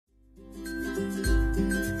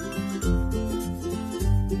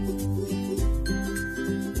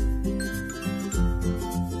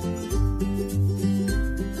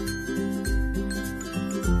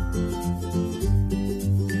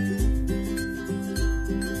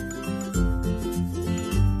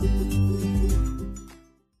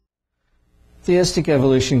Theistic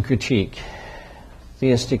Evolution Critique.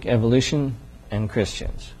 Theistic Evolution and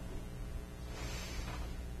Christians.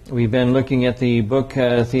 We've been looking at the book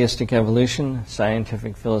Theistic Evolution,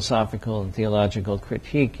 Scientific, Philosophical, and Theological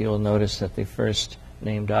Critique. You'll notice that the first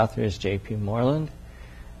named author is J.P. Moreland,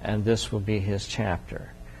 and this will be his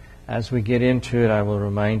chapter. As we get into it, I will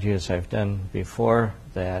remind you, as I've done before,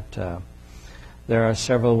 that there are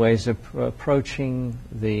several ways of approaching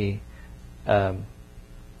the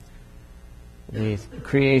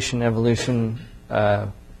creation-evolution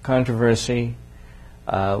controversy.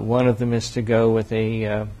 One of them is to go with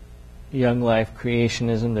a young life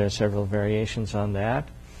creationism. There are several variations on that.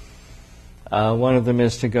 One of them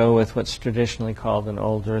is to go with what's traditionally called an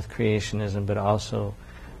old earth creationism, but also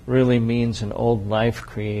really means an old life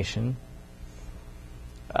creation.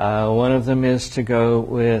 One of them is to go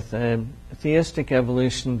with a theistic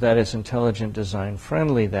evolution that is intelligent design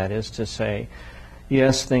friendly, that is to say,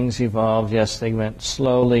 yes, things evolved, yes, they went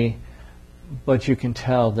slowly, but you can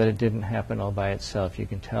tell that it didn't happen all by itself. You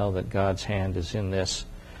can tell that God's hand is in this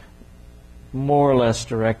more or less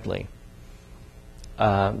directly.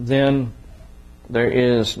 Then there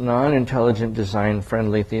is non-intelligent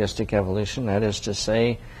design-friendly theistic evolution. That is to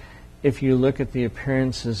say, if you look at the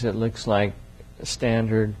appearances, it looks like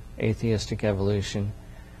standard atheistic evolution,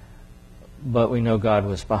 but we know God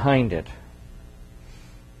was behind it.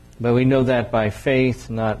 But we know that by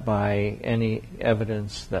faith, not by any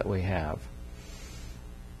evidence that we have.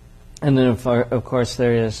 And then, of course,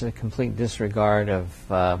 there is a complete disregard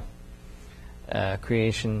of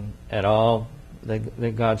creation at all.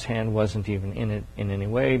 That God's hand wasn't even in it in any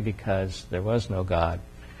way because there was no God.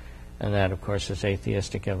 And that, of course, is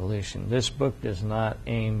atheistic evolution. This book does not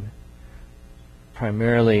aim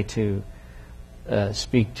primarily to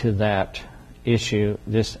speak to that issue.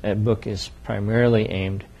 This book is primarily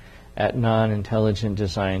aimed at non-intelligent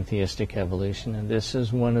design theistic evolution, and this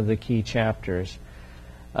is one of the key chapters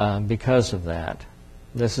because of that.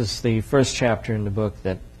 This is the first chapter in the book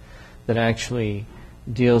that actually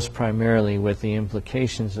deals primarily with the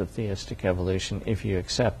implications of theistic evolution if you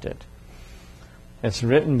accept it. It's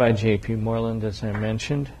written by J.P. Moreland, as I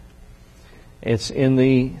mentioned. It's in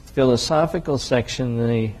the philosophical section,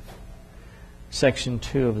 the section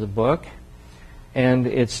 2 of the book, and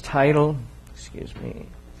its title,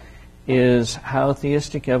 is How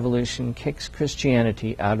Theistic Evolution Kicks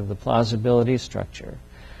Christianity Out of the Plausibility Structure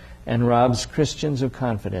and Robs Christians of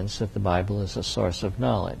Confidence that the Bible is a Source of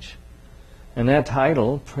Knowledge. And that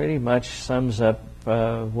title pretty much sums up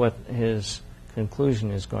what his conclusion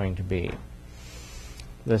is going to be.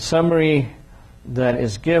 The summary that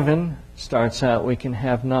is given starts out, we can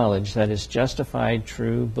have knowledge that is justified,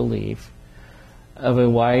 true belief of a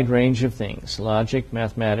wide range of things: logic,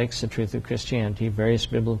 mathematics, the truth of Christianity, various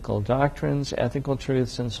biblical doctrines, ethical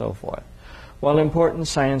truths, and so forth. While important,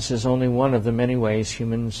 science is only one of the many ways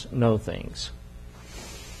humans know things.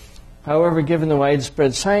 However, given the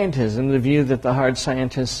widespread scientism, the view that the hard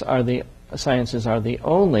sciences are the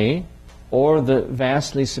only or the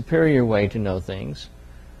vastly superior way to know things,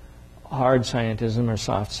 hard scientism or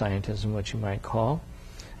soft scientism, what you might call,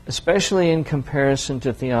 especially in comparison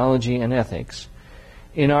to theology and ethics,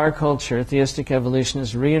 in our culture, theistic evolution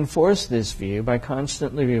has reinforced this view by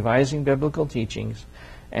constantly revising biblical teachings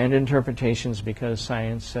and interpretations because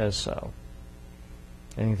science says so.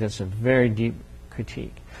 I think that's a very deep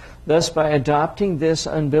critique. Thus, by adopting this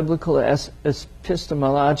unbiblical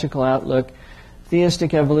epistemological outlook,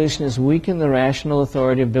 theistic evolution has weakened the rational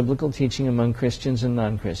authority of biblical teaching among Christians and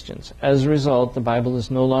non-Christians. As a result, the Bible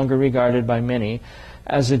is no longer regarded by many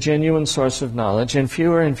as a genuine source of knowledge, and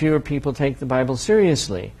fewer people take the Bible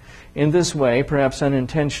seriously. In this way, perhaps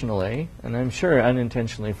unintentionally, and I'm sure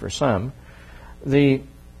unintentionally for some,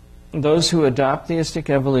 those who adopt theistic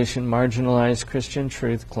evolution marginalize Christian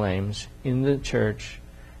truth claims in the church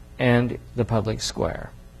and the public square.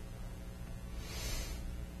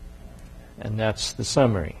 And that's the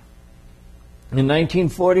summary. In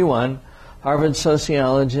 1941, Harvard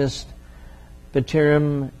sociologist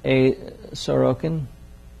Batiram A. Sorokin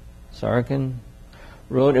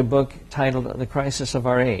wrote a book titled The Crisis of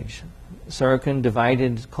Our Age. Sorokin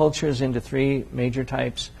divided cultures into three major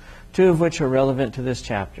types, two of which are relevant to this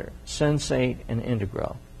chapter: sensate and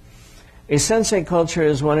integral. A sensate culture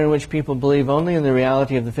is one in which people believe only in the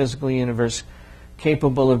reality of the physical universe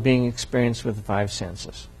capable of being experienced with the five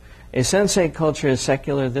senses. A sensate culture is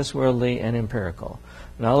secular, this worldly, and empirical.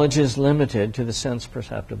 Knowledge is limited to the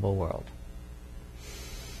sense-perceptible world.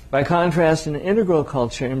 By contrast, an integral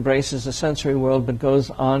culture embraces the sensory world but goes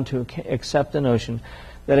on to accept the notion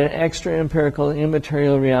that an extra-empirical,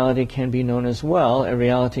 immaterial reality can be known as well, a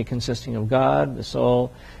reality consisting of God, the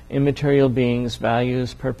soul, immaterial beings,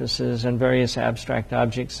 values, purposes, and various abstract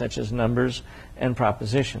objects such as numbers and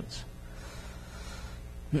propositions.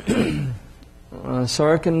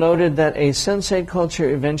 Sorokin noted that a sensate culture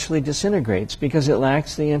eventually disintegrates because it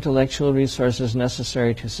lacks the intellectual resources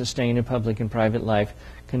necessary to sustain a public and private life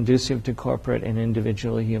conducive to corporate and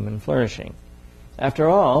individual human flourishing. After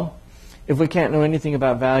all, if we can't know anything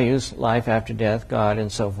about values, life after death, God, and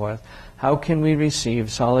so forth, how can we receive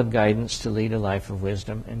solid guidance to lead a life of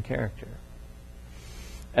wisdom and character?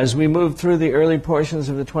 As we move through the early portions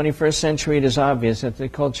of the 21st century, it is obvious that the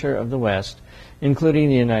culture of the West, including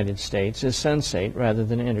the United States, is sensate rather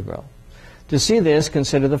than integral. To see this,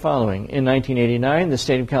 consider the following. In 1989, the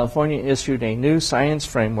state of California issued a new science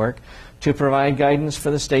framework to provide guidance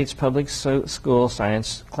for the state's public school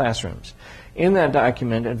science classrooms. In that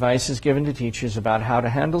document, advice is given to teachers about how to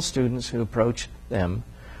handle students who approach them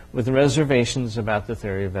with reservations about the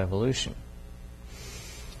theory of evolution.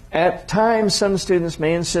 At times, some students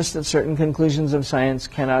may insist that certain conclusions of science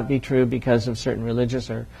cannot be true because of certain religious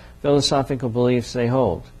or philosophical beliefs they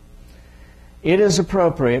hold. It is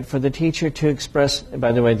appropriate for the teacher to express,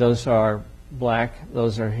 by the way, those are black,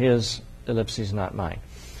 those are his ellipses, not mine.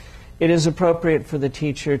 It is appropriate for the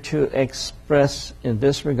teacher to express in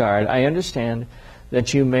this regard, I understand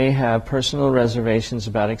that you may have personal reservations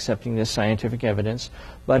about accepting this scientific evidence,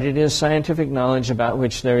 but it is scientific knowledge about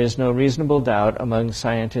which there is no reasonable doubt among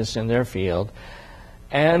scientists in their field,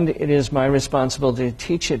 and it is my responsibility to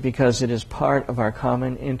teach it because it is part of our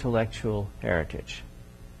common intellectual heritage.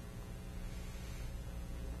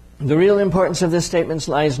 The real importance of this statement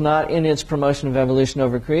lies not in its promotion of evolution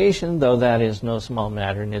over creation, though that is no small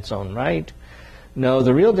matter in its own right. No,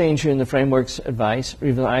 the real danger in the framework's advice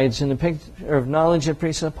resides in the picture of knowledge it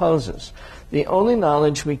presupposes. The only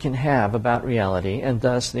knowledge we can have about reality, and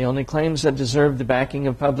thus the only claims that deserve the backing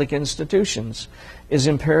of public institutions, is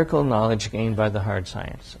empirical knowledge gained by the hard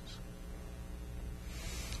sciences.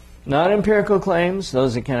 Non-empirical claims,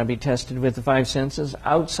 those that cannot be tested with the five senses,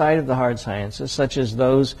 outside of the hard sciences, such as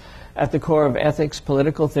those at the core of ethics,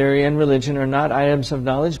 political theory, and religion, are not items of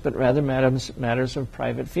knowledge, but rather matters of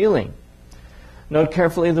private feeling. Note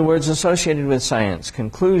carefully the words associated with science: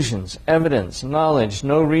 conclusions, evidence, knowledge,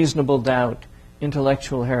 no reasonable doubt,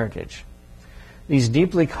 intellectual heritage. These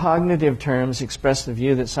deeply cognitive terms express the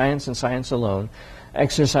view that science and science alone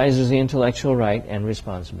exercises the intellectual right and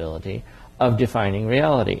responsibility of defining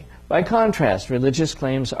reality. By contrast, religious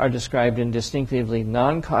claims are described in distinctively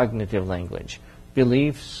non-cognitive language: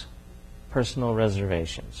 beliefs, personal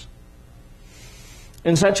reservations.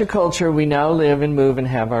 In such a culture, we now live and move and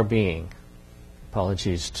have our being.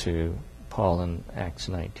 Apologies to Paul in Acts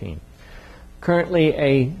 19. Currently,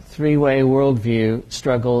 a three-way worldview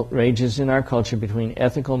struggle rages in our culture between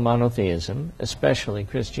ethical monotheism, especially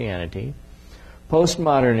Christianity,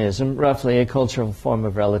 postmodernism, roughly a cultural form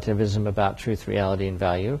of relativism about truth, reality, and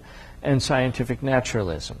value, and scientific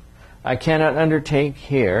naturalism. I cannot undertake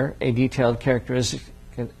here a detailed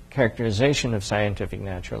characterization of scientific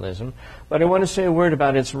naturalism, but I want to say a word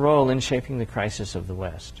about its role in shaping the crisis of the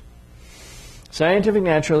West. Scientific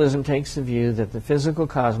naturalism takes the view that the physical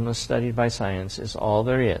cosmos studied by science is all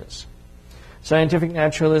there is. Scientific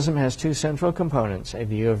naturalism has two central components: a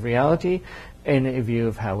view of reality and a view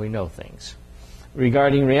of how we know things.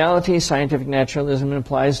 Regarding reality, scientific naturalism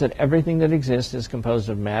implies that everything that exists is composed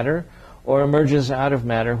of matter or emerges out of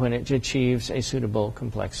matter when it achieves a suitable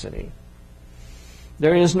complexity.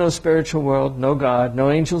 There is no spiritual world, no God,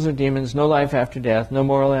 no angels or demons, no life after death, no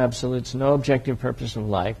moral absolutes, no objective purpose of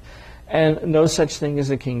life, and no such thing as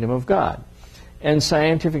the kingdom of God. And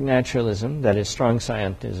scientific naturalism, that is strong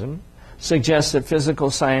scientism, suggests that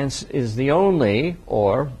physical science is the only,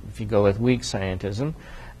 or if you go with weak scientism,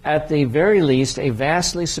 at the very least a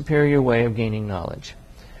vastly superior way of gaining knowledge.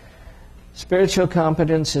 Spiritual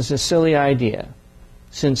competence is a silly idea,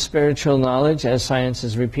 since spiritual knowledge, as science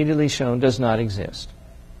has repeatedly shown, does not exist.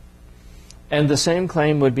 And the same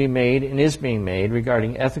claim would be made and is being made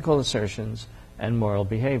regarding ethical assertions and moral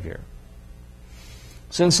behavior.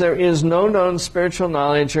 Since there is no known spiritual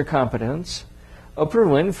knowledge or competence, Oprah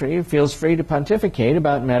Winfrey feels free to pontificate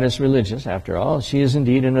about matters religious. After all, she is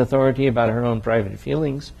indeed an authority about her own private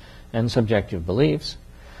feelings and subjective beliefs.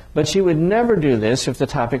 But she would never do this if the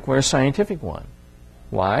topic were a scientific one.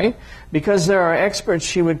 Why? Because there are experts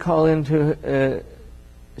she would call into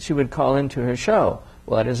her show.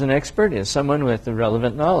 What is an expert? Is someone with the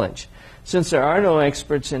relevant knowledge. Since there are no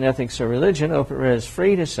experts in ethics or religion, Oprah is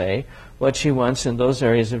free to say what she wants in those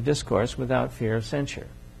areas of discourse without fear of censure.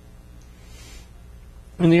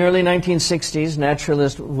 In the early 1960s,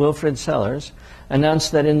 naturalist Wilfrid Sellars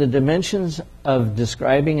announced that in the dimensions of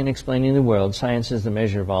describing and explaining the world, science is the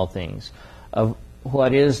measure of all things, of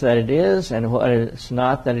what is that it is and what is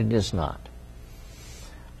not that it is not.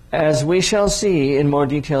 As we shall see in more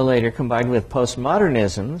detail later, combined with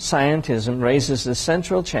postmodernism, scientism raises the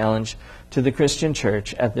central challenge to the Christian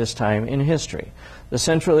church at this time in history. The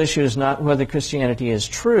central issue is not whether Christianity is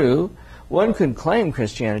true. One could claim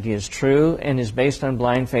Christianity is true and is based on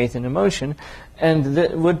blind faith and emotion, and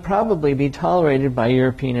that would probably be tolerated by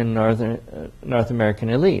European and North American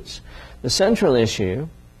elites. The central issue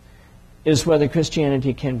is whether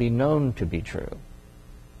Christianity can be known to be true.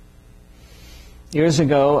 Years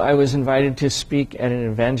ago, I was invited to speak at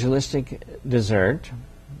an evangelistic dessert.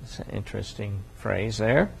 It's an interesting phrase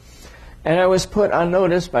there. And I was put on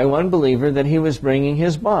notice by one believer that he was bringing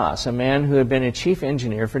his boss, a man who had been a chief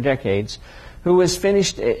engineer for decades, who was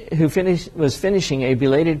finishing a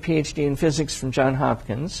belated PhD in physics from Johns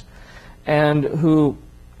Hopkins, and who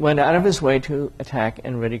went out of his way to attack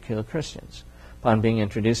and ridicule Christians. Upon being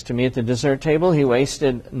introduced to me at the dessert table, he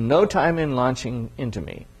wasted no time in launching into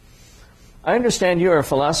me. "I understand you are a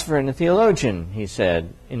philosopher and a theologian," he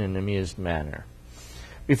said in an amused manner.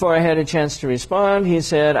 Before I had a chance to respond, he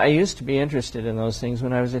said, "I used to be interested in those things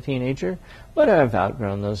when I was a teenager, but I've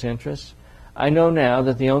outgrown those interests. I know now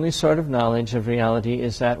that the only sort of knowledge of reality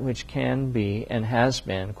is that which can be and has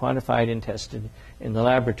been quantified and tested in the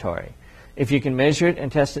laboratory. If you can measure it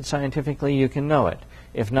and test it scientifically, you can know it.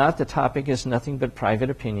 If not, the topic is nothing but private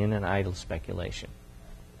opinion and idle speculation."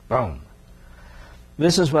 Boom.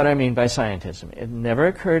 This is what I mean by scientism. It never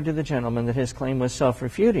occurred to the gentleman that his claim was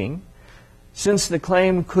self-refuting, since the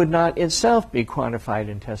claim could not itself be quantified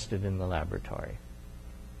and tested in the laboratory.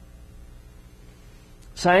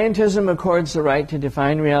 Scientism accords the right to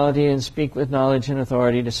define reality and speak with knowledge and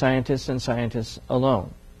authority to scientists and scientists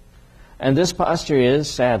alone. And this posture is,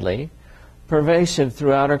 sadly, pervasive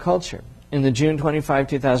throughout our culture. In the June 25,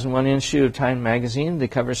 2001 issue of Time magazine, the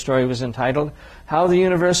cover story was entitled, How the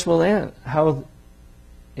Universe Will End? How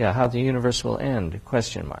the Universe Will End? ?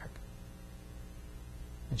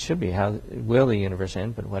 It should be, how will the universe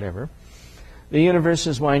end, but whatever. The universe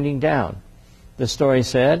is winding down, the story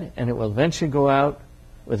said, and it will eventually go out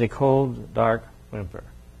with a cold, dark whimper.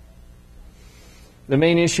 The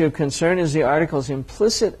main issue of concern is the article's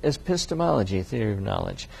implicit epistemology, theory of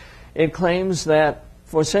knowledge. It claims that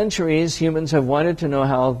for centuries, humans have wanted to know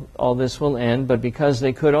how all this will end, but because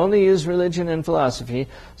they could only use religion and philosophy,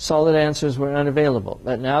 solid answers were unavailable.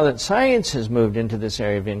 But now that science has moved into this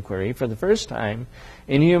area of inquiry for the first time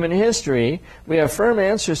in human history, we have firm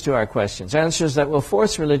answers to our questions, answers that will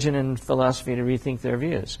force religion and philosophy to rethink their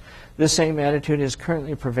views. This same attitude is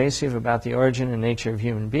currently pervasive about the origin and nature of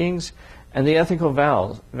human beings and the ethical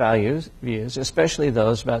views, especially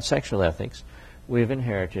those about sexual ethics, we've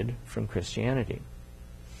inherited from Christianity.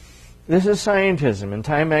 This is scientism, and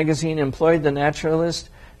Time magazine employed the naturalist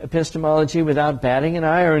epistemology without batting an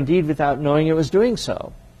eye, or indeed without knowing it was doing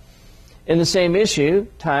so. In the same issue,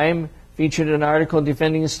 Time featured an article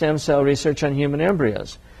defending stem cell research on human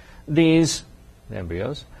embryos. These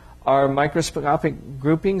embryos are microscopic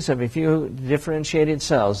groupings of a few differentiated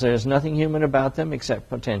cells. There is nothing human about them except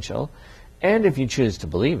potential, and if you choose to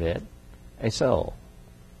believe it, a soul.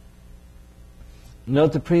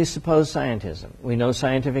 Note the presupposed scientism. We know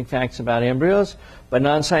scientific facts about embryos, but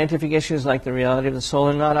non-scientific issues like the reality of the soul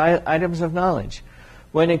are not items of knowledge.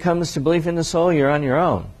 When it comes to belief in the soul, you're on your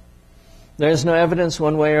own. There is no evidence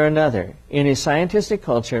one way or another. In a scientific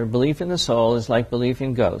culture, belief in the soul is like belief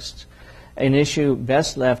in ghosts, an issue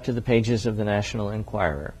best left to the pages of the National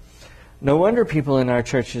Enquirer. No wonder people in our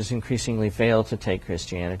churches increasingly fail to take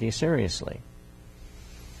Christianity seriously.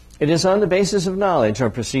 It is on the basis of knowledge,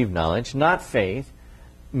 or perceived knowledge, not faith,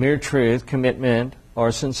 mere truth, commitment,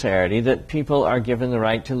 or sincerity, that people are given the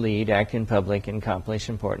right to lead, act in public, and accomplish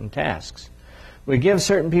important tasks. We give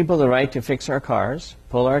certain people the right to fix our cars,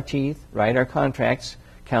 pull our teeth, write our contracts,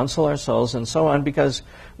 counsel our souls, and so on, because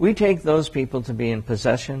we take those people to be in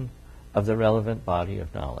possession of the relevant body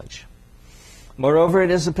of knowledge. Moreover,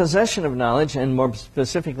 it is the possession of knowledge, and more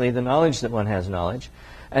specifically the knowledge that one has knowledge,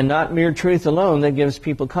 and not mere truth alone, that gives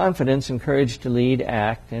people confidence and courage to lead,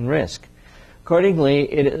 act, and risk. Accordingly,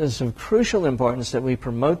 it is of crucial importance that we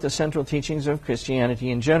promote the central teachings of Christianity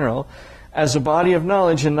in general as a body of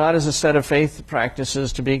knowledge and not as a set of faith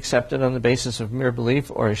practices to be accepted on the basis of mere belief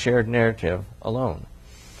or a shared narrative alone.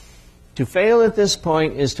 To fail at this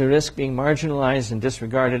point is to risk being marginalized and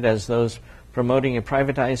disregarded as those promoting a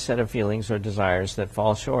privatized set of feelings or desires that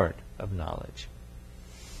fall short of knowledge.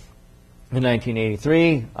 In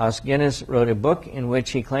 1983, Os Guinness wrote a book in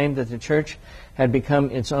which he claimed that the church had become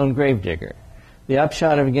its own gravedigger. The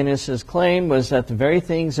upshot of Guinness's claim was that the very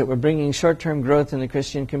things that were bringing short-term growth in the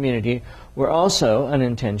Christian community were also,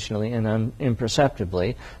 unintentionally and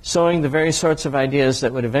imperceptibly, sowing the very sorts of ideas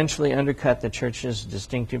that would eventually undercut the church's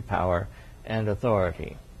distinctive power and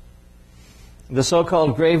authority. The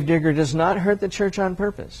so-called gravedigger does not hurt the church on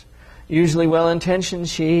purpose. Usually well-intentioned,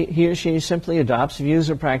 he or she simply adopts views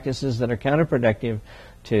or practices that are counterproductive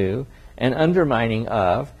to and undermining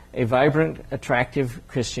of a vibrant, attractive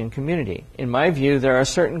Christian community. In my view, there are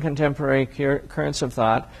certain contemporary currents of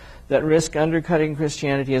thought that risk undercutting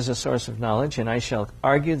Christianity as a source of knowledge, and I shall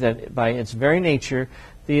argue that by its very nature,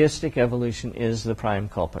 theistic evolution is the prime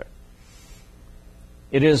culprit.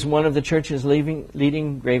 It is one of the church's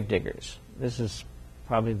leading gravediggers. This is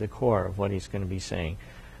probably the core of what he's going to be saying.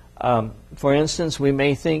 For instance, we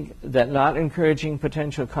may think that not encouraging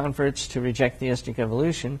potential converts to reject theistic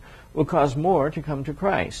evolution will cause more to come to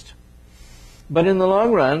Christ. But in the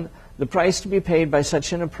long run, the price to be paid by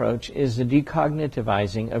such an approach is the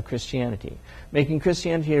decognitivizing of Christianity, making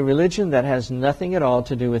Christianity a religion that has nothing at all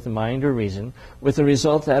to do with the mind or reason, with the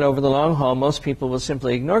result that over the long haul, most people will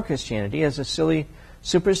simply ignore Christianity as a silly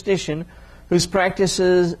superstition whose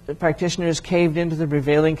practitioners caved into the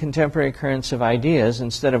prevailing contemporary currents of ideas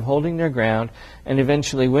instead of holding their ground and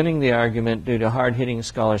eventually winning the argument due to hard-hitting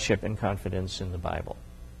scholarship and confidence in the Bible.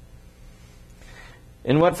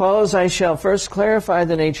 In what follows, I shall first clarify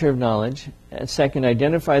the nature of knowledge, and second,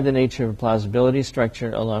 identify the nature of plausibility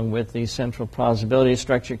structure along with the central plausibility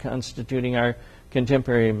structure constituting our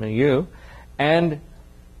contemporary milieu, and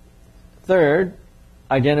third,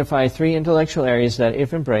 identify three intellectual areas that,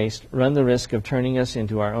 if embraced, run the risk of turning us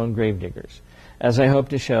into our own gravediggers. As I hope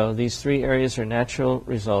to show, these three areas are natural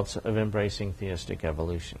results of embracing theistic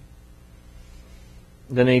evolution.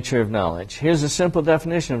 The nature of knowledge. Here's a simple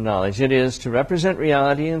definition of knowledge. It is to represent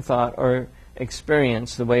reality in thought or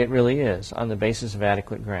experience the way it really is on the basis of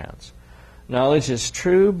adequate grounds. Knowledge is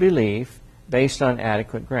true belief based on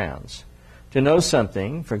adequate grounds. To know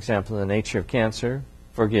something, for example, the nature of cancer,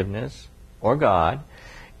 forgiveness, or God,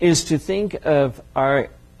 is to think of our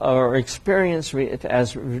experience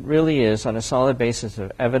as it really is on a solid basis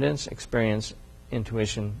of evidence, experience,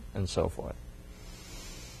 intuition, and so forth.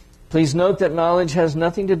 Please note that knowledge has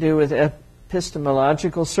nothing to do with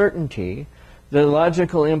epistemological certainty, the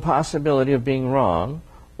logical impossibility of being wrong,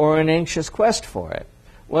 or an anxious quest for it.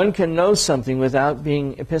 One can know something without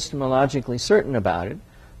being epistemologically certain about it.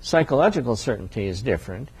 Psychological certainty is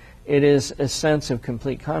different. It is a sense of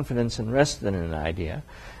complete confidence and rest in an idea.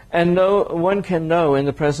 And one can know in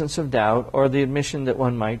the presence of doubt or the admission that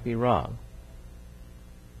one might be wrong.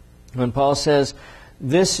 When Paul says,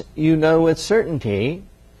 "This you know with certainty,"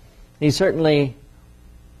 he clearly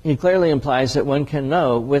implies that one can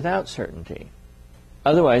know without certainty.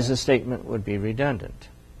 Otherwise, the statement would be redundant.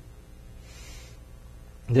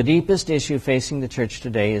 The deepest issue facing the church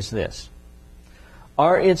today is this: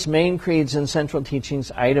 are its main creeds and central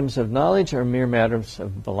teachings items of knowledge or mere matters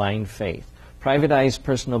of blind faith, privatized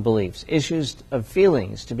personal beliefs, issues of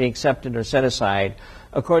feelings to be accepted or set aside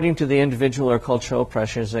according to the individual or cultural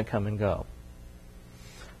pressures that come and go?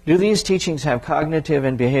 Do these teachings have cognitive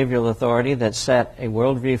and behavioral authority that set a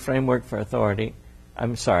worldview framework for authority?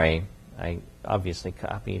 I'm sorry, I obviously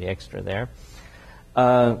copied extra there.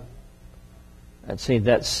 That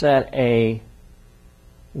set a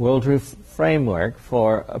worldview framework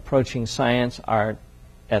for approaching science, art,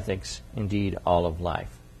 ethics, indeed all of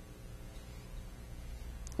life?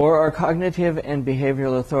 Or are cognitive and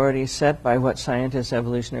behavioral authority set by what scientists,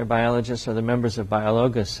 evolutionary biologists, or the members of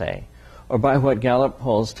Biologus say, or by what Gallup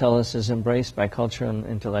polls tell us is embraced by cultural and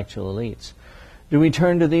intellectual elites? Do we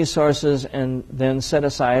turn to these sources and then set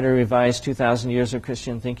aside or revise 2,000 years of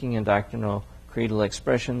Christian thinking and doctrinal creedal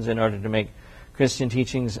expressions in order to make Christian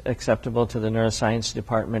teachings acceptable to the neuroscience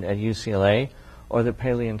department at UCLA or the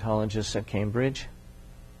paleontologists at Cambridge?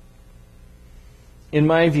 In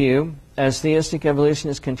my view, as theistic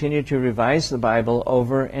evolutionists continue to revise the Bible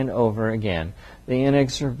over and over again, they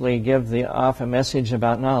inexorably give off a message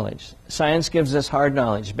about knowledge. Science gives us hard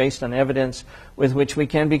knowledge based on evidence with which we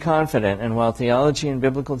can be confident, and while theology and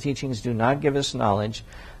biblical teachings do not give us knowledge,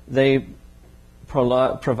 they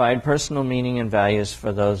provide personal meaning and values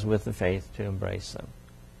for those with the faith to embrace them.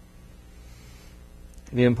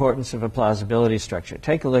 The importance of a plausibility structure.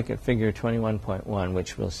 Take a look at figure 21.1,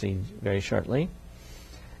 which we'll see very shortly.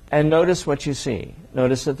 And notice what you see.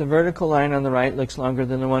 Notice that the vertical line on the right looks longer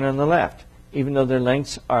than the one on the left, even though their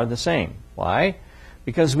lengths are the same. Why?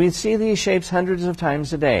 Because we see these shapes hundreds of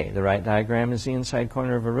times a day. The right diagram is the inside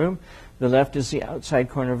corner of a room. The left is the outside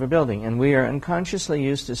corner of a building, and we are unconsciously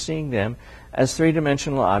used to seeing them as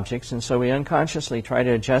three-dimensional objects, and so we unconsciously try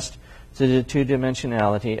to adjust to the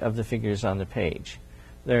two-dimensionality of the figures on the page.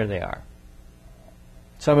 There they are.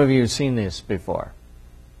 Some of you have seen this before.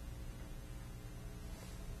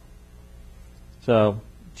 So,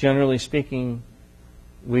 generally speaking,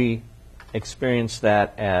 we experience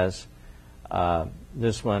that as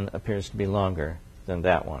this one appears to be longer than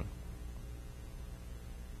that one.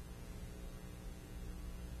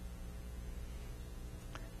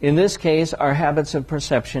 In this case, our habits of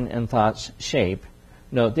perception and thoughts shape.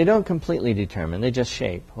 Note, they don't completely determine, they just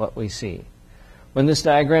shape what we see. When this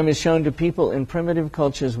diagram is shown to people in primitive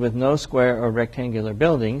cultures with no square or rectangular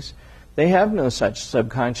buildings, they have no such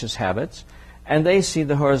subconscious habits, and they see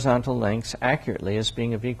the horizontal lengths accurately as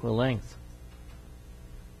being of equal length.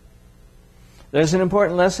 There's an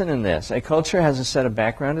important lesson in this. A culture has a set of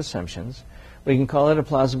background assumptions. We can call it a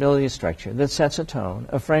plausibility structure that sets a tone,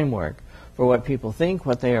 a framework, for what people think,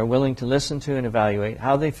 what they are willing to listen to and evaluate,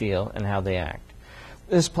 how they feel, and how they act.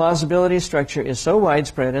 This plausibility structure is so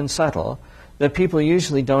widespread and subtle that people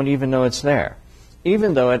usually don't even know it's there,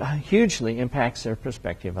 even though it hugely impacts their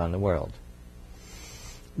perspective on the world.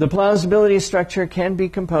 The plausibility structure can be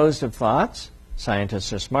composed of thoughts,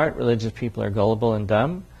 scientists are smart, religious people are gullible and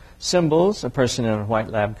dumb, symbols, a person in a white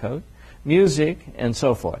lab coat, music, and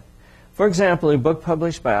so forth. For example, a book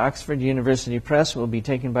published by Oxford University Press will be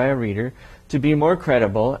taken by a reader to be more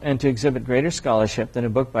credible and to exhibit greater scholarship than a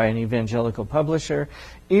book by an evangelical publisher,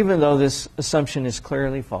 even though this assumption is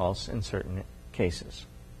clearly false in certain cases.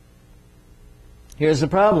 Here's the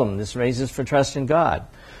problem this raises for trust in God.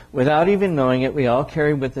 Without even knowing it, we all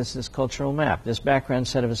carry with us this cultural map, this background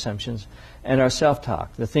set of assumptions, and our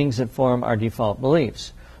self-talk, the things that form our default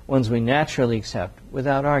beliefs, ones we naturally accept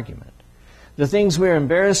without argument. The things we are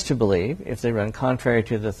embarrassed to believe, if they run contrary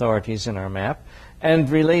to the authorities in our map, and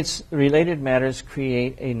related matters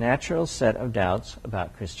create a natural set of doubts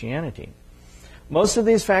about Christianity. Most of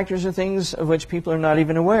these factors are things of which people are not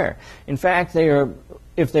even aware. In fact,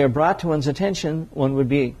 if they are brought to one's attention, one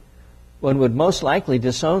would most likely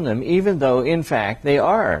disown them, even though, in fact, they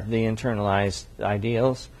are the internalized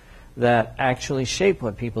ideals that actually shape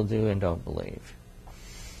what people do and don't believe.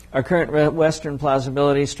 Our current Western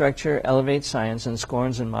plausibility structure elevates science and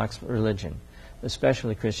scorns and mocks religion,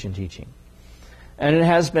 especially Christian teaching. And it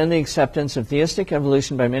has been the acceptance of theistic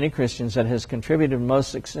evolution by many Christians that has contributed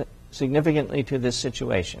most significantly to this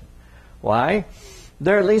situation. Why?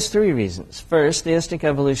 There are at least three reasons. First, theistic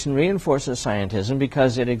evolution reinforces scientism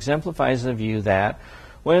because it exemplifies the view that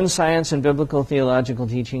when science and biblical theological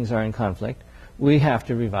teachings are in conflict, we have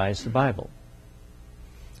to revise the Bible.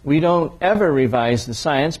 We don't ever revise the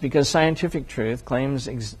science because scientific truth claims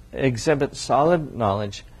exhibit solid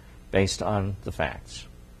knowledge based on the facts.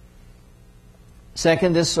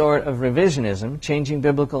 Second, this sort of revisionism, changing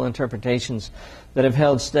biblical interpretations that have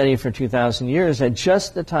held steady for 2,000 years at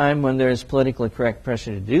just the time when there is politically correct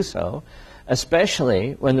pressure to do so,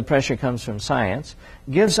 especially when the pressure comes from science,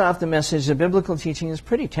 gives off the message that biblical teaching is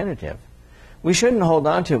pretty tentative. We shouldn't hold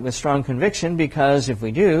on to it with strong conviction because if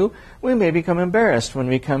we do, we may become embarrassed when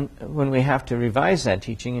we have to revise that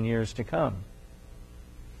teaching in years to come.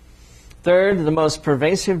 Third, the most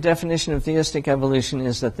pervasive definition of theistic evolution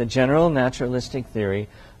is that the general naturalistic theory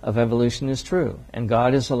of evolution is true, and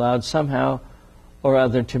God is allowed somehow or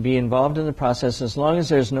other to be involved in the process as long as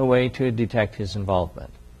there's no way to detect his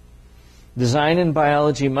involvement. Design in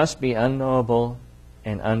biology must be unknowable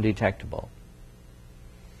and undetectable.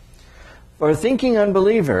 For a thinking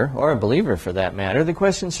unbeliever, or a believer for that matter, the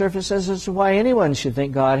question surfaces as to why anyone should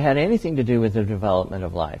think God had anything to do with the development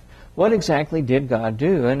of life. What exactly did God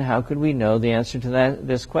do, and how could we know the answer to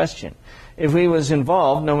this question? If he was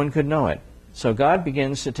involved, no one could know it. So God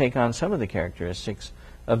begins to take on some of the characteristics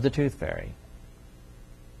of the tooth fairy.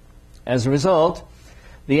 As a result,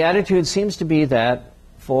 the attitude seems to be that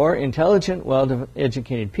for intelligent,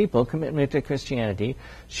 well-educated people, commitment to Christianity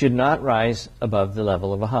should not rise above the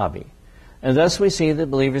level of a hobby. And thus we see that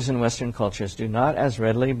believers in Western cultures do not as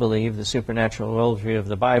readily believe the supernatural worldview of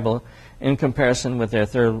the Bible in comparison with their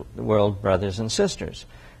third world brothers and sisters.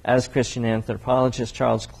 As Christian anthropologist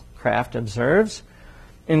Charles Kraft observes,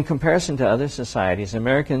 in comparison to other societies,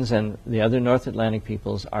 Americans and the other North Atlantic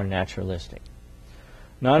peoples are naturalistic.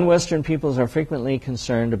 Non-Western peoples are frequently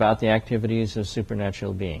concerned about the activities of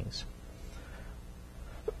supernatural beings.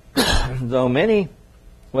 Though many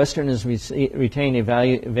Westerners retain a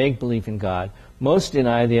vague belief in God, most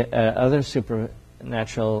deny the other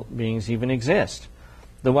supernatural beings even exist.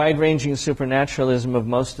 The wide-ranging supernaturalism of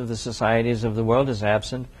most of the societies of the world is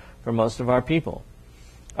absent for most of our people.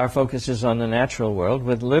 Our focus is on the natural world,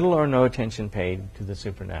 with little or no attention paid to the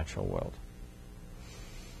supernatural world.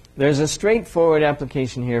 There's a straightforward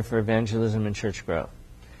application here for evangelism and church growth.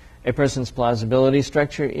 A person's plausibility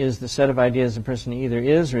structure is the set of ideas a person either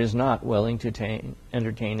is or is not willing to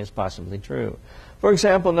entertain as possibly true. For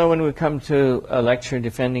example, no one would come to a lecture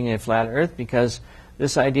defending a flat earth because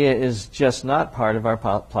this idea is just not part of our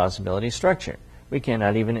plausibility structure. We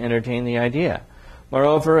cannot even entertain the idea.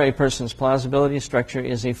 Moreover, a person's plausibility structure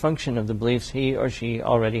is a function of the beliefs he or she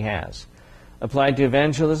already has. Applied to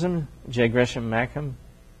evangelism, J. Gresham Machen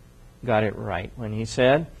got it right when he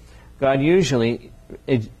said, God usually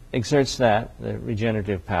exerts the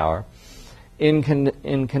regenerative power, in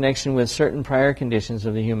connection with certain prior conditions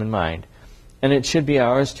of the human mind. And it should be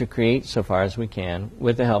ours to create, so far as we can,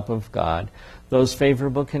 with the help of God, those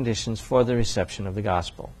favorable conditions for the reception of the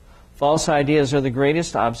gospel. False ideas are the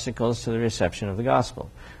greatest obstacles to the reception of the gospel.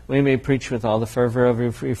 We may preach with all the fervor of a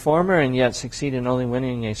reformer and yet succeed in only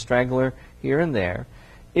winning a straggler here and there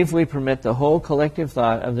if we permit the whole collective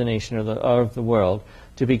thought of the nation or of the world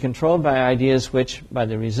to be controlled by ideas which, by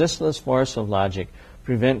the resistless force of logic,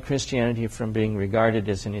 prevent Christianity from being regarded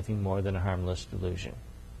as anything more than a harmless delusion.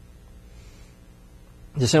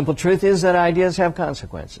 The simple truth is that ideas have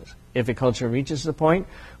consequences. If a culture reaches the point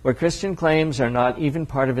where Christian claims are not even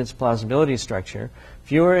part of its plausibility structure,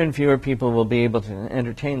 fewer and fewer people will be able to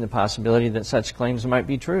entertain the possibility that such claims might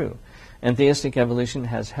be true. And theistic evolution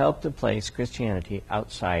has helped to place Christianity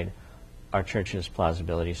outside our church's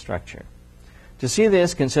plausibility structure. To see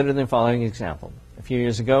this, consider the following example. A few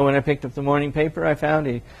years ago, when I picked up the morning paper, I found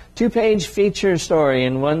a 2-page feature story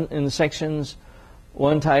in the sections,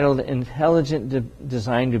 one titled "Intelligent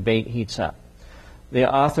Design Debate Heats Up." The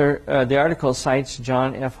article cites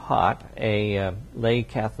John F. Hott, a lay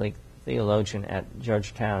Catholic theologian at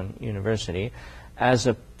Georgetown University, as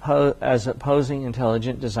opposing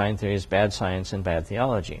intelligent design theory as bad science and bad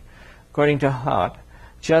theology. According to Hott,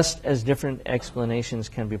 just as different explanations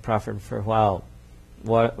can be proffered for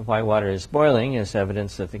why water is boiling as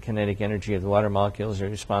evidence that the kinetic energy of the water molecules are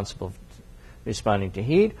responding to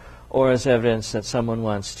heat, or as evidence that someone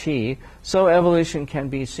wants tea, so evolution can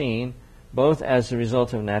be seen both as the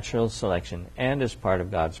result of natural selection and as part of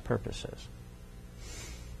God's purposes.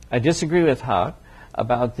 I disagree with Hott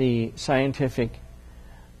about the scientific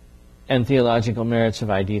and theological merits of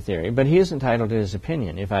ID theory, but he is entitled to his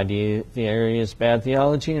opinion. If ID theory is bad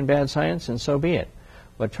theology and bad science, then so be it.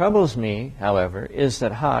 What troubles me, however, is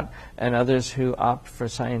that Hott and others who opt for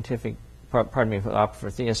theistic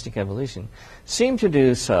evolution seem to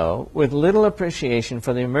do so with little appreciation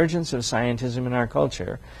for the emergence of scientism in our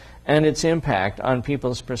culture and its impact on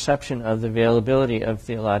people's perception of the availability of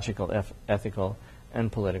theological, ethical,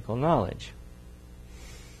 and political knowledge.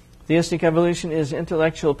 Theistic evolution is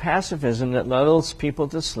intellectual pacifism that lulls people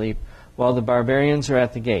to sleep while the barbarians are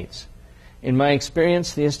at the gates. In my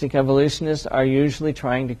experience, theistic evolutionists are usually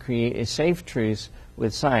trying to create a safe truce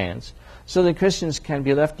with science so that Christians can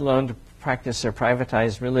be left alone to practice their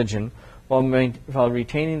privatized religion while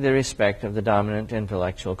retaining the respect of the dominant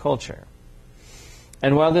intellectual culture.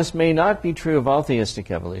 And while this may not be true of all theistic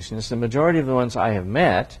evolutionists, the majority of the ones I have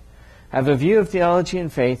met have a view of theology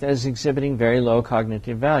and faith as exhibiting very low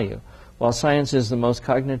cognitive value, while science is the most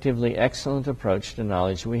cognitively excellent approach to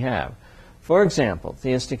knowledge we have. For example,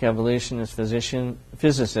 theistic evolutionist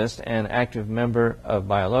physicist and active member of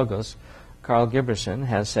Biologos, Carl Giberson,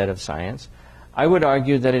 has said of science, I would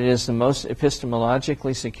argue that it is the most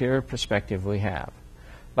epistemologically secure perspective we have.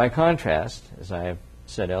 By contrast, as I have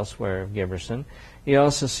said elsewhere of Giberson, he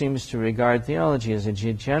also seems to regard theology as a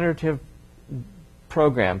degenerative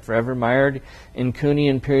program forever mired in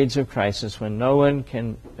Kuhnian periods of crisis when no one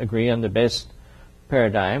can agree on the best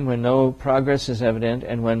paradigm, when no progress is evident,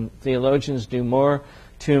 and when theologians do more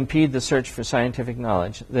to impede the search for scientific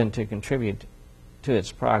knowledge than to contribute to its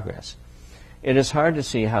progress. It is hard to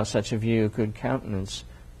see how such a view could countenance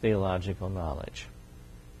theological knowledge.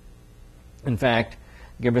 In fact,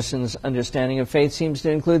 Giberson's understanding of faith seems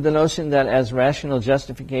to include the notion that as rational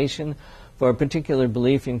justification for a particular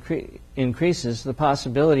belief increases, the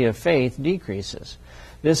possibility of faith decreases.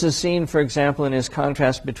 This is seen, for example, in his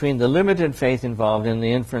contrast between the limited faith involved in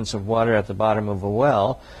the inference of water at the bottom of a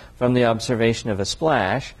well from the observation of a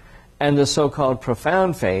splash and the so-called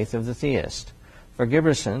profound faith of the theist. For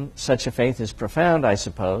Giberson, such a faith is profound, I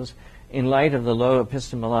suppose, in light of the low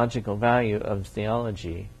epistemological value of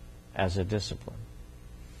theology as a discipline.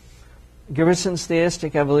 Giberson's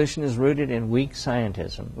theistic evolution is rooted in weak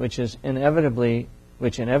scientism, which is inevitably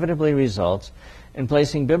which inevitably results in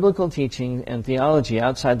placing biblical teaching and theology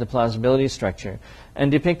outside the plausibility structure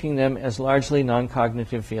and depicting them as largely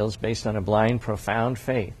non-cognitive fields based on a blind, profound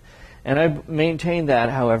faith. And I maintain that,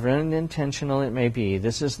 however unintentional it may be,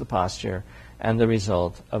 this is the posture and the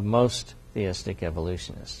result of most theistic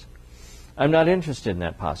evolutionists. I'm not interested in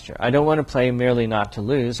that posture. I don't want to play merely not to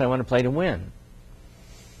lose. I want to play to win.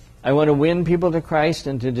 I want to win people to Christ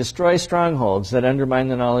and to destroy strongholds that undermine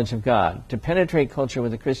the knowledge of God, to penetrate culture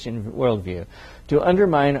with a Christian worldview, to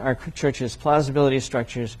undermine our church's plausibility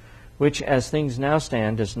structures, which, as things now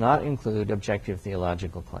stand, does not include objective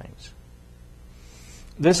theological claims.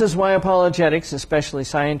 This is why apologetics, especially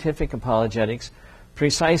scientific apologetics,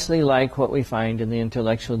 precisely like what we find in the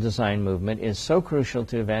intellectual design movement, is so crucial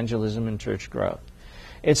to evangelism and church growth.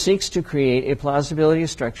 It seeks to create a plausibility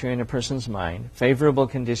structure in a person's mind, favorable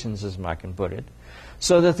conditions as Mark can put it,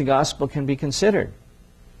 so that the gospel can be considered.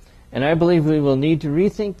 And I believe we will need to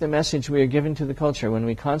rethink the message we are giving to the culture when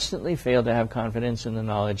we constantly fail to have confidence in the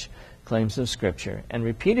knowledge claims of Scripture and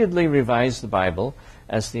repeatedly revise the Bible,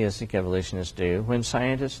 as theistic evolutionists do, when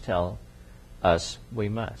scientists tell us we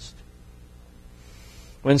must.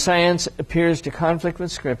 When science appears to conflict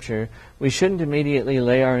with Scripture, we shouldn't immediately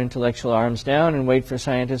lay our intellectual arms down and wait for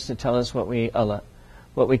scientists to tell us what we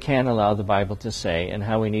can allow the Bible to say and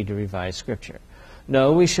how we need to revise Scripture.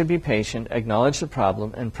 No, we should be patient, acknowledge the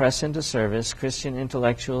problem, and press into service Christian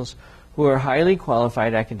intellectuals who are highly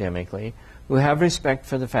qualified academically, who have respect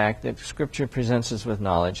for the fact that Scripture presents us with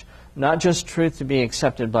knowledge, not just truth to be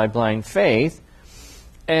accepted by blind faith,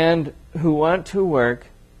 and who want to work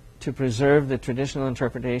to preserve the traditional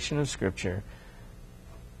interpretation of Scripture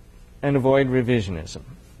and avoid revisionism.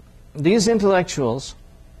 These intellectuals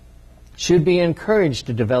should be encouraged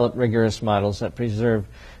to develop rigorous models that preserve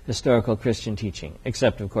historical Christian teaching,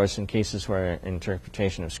 except, of course, in cases where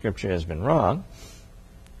interpretation of Scripture has been wrong.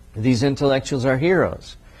 These intellectuals are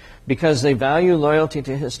heroes because they value loyalty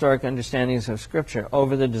to historic understandings of Scripture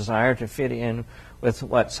over the desire to fit in with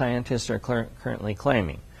what scientists are currently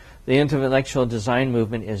claiming. The intellectual design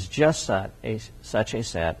movement is just such a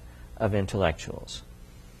set of intellectuals.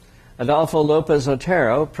 Adolfo López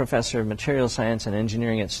Otero, professor of material science and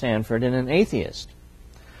engineering at Stanford and an atheist,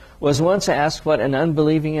 was once asked what an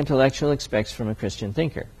unbelieving intellectual expects from a Christian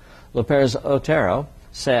thinker. López Otero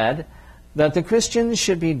said that the Christian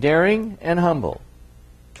should be daring and humble.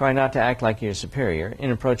 Try not to act like you're superior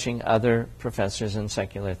in approaching other professors and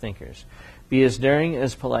secular thinkers. Be as daring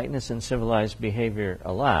as politeness and civilized behavior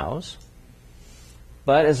allows.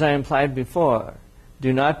 But, as I implied before,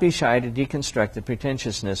 do not be shy to deconstruct the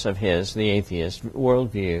pretentiousness of his, the atheist,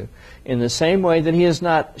 worldview in the same way that he is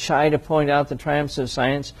not shy to point out the triumphs of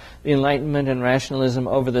science, the Enlightenment, and rationalism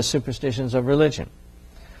over the superstitions of religion.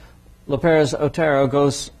 López Otero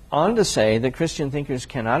goes on to say that Christian thinkers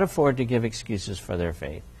cannot afford to give excuses for their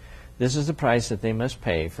faith. This is the price that they must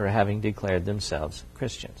pay for having declared themselves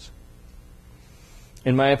Christians.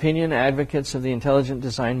 In my opinion, advocates of the intelligent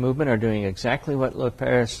design movement are doing exactly what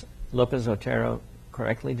López Otero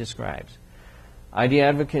correctly describes. ID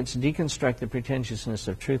advocates deconstruct the pretentiousness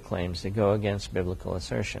of truth claims that go against biblical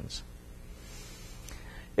assertions.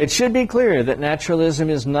 It should be clear that naturalism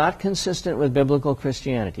is not consistent with biblical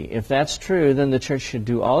Christianity. If that's true, then the church should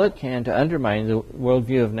do all it can to undermine the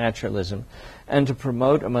worldview of naturalism and to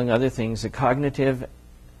promote, among other things, the cognitive,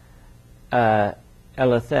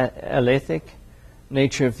 alethic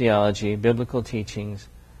nature of theology, biblical teachings,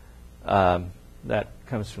 that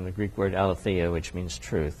comes from the Greek word aletheia, which means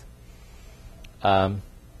truth, and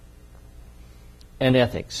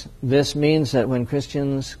ethics. This means that when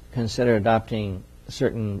Christians consider adopting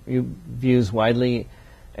certain views widely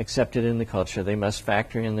accepted in the culture, they must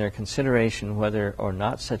factor in their consideration whether or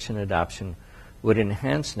not such an adoption would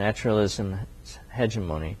enhance naturalism's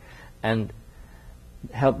hegemony and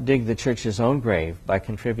help dig the church's own grave by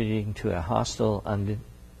contributing to a hostile,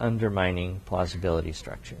 undermining plausibility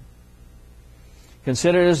structure.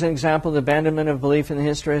 Consider as an example the abandonment of belief in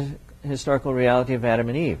the historical reality of Adam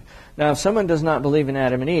and Eve. Now, if someone does not believe in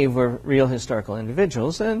Adam and Eve were real historical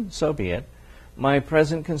individuals, then so be it. My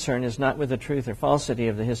present concern is not with the truth or falsity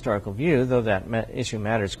of the historical view, though that issue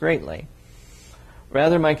matters greatly.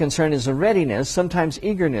 Rather, my concern is the readiness, sometimes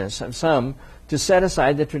eagerness, of some to set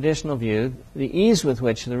aside the traditional view, the ease with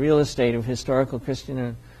which the real estate of historical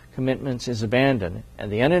Christian commitments is abandoned, and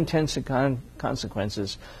the unintended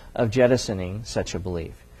consequences of jettisoning such a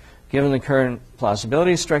belief. Given the current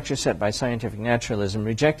plausibility structure set by scientific naturalism,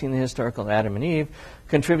 rejecting the historical Adam and Eve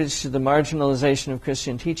contributes to the marginalization of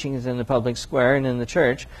Christian teachings in the public square and in the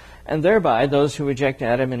church, and thereby those who reject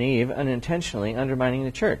Adam and Eve unintentionally undermining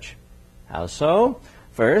the church. How so?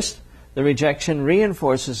 First, The rejection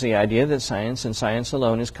reinforces the idea that science and science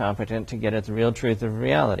alone is competent to get at the real truth of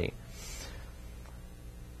reality.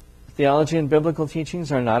 Theology and biblical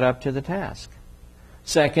teachings are not up to the task.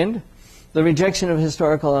 Second, the rejection of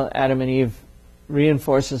historical Adam and Eve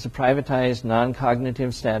reinforces the privatized,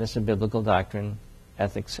 non-cognitive status of biblical doctrine,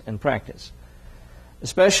 ethics, and practice,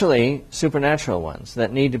 especially supernatural ones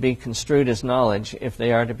that need to be construed as knowledge if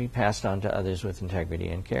they are to be passed on to others with integrity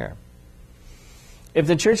and care. If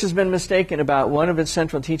the Church has been mistaken about one of its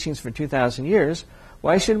central teachings for 2,000 years,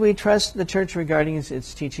 why should we trust the Church regarding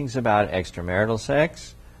its teachings about extramarital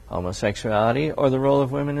sex, homosexuality, or the role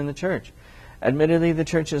of women in the Church? Admittedly, the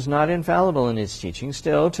Church is not infallible in its teaching.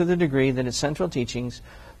 Still, to the degree that its central teachings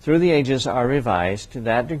through the ages are revised, to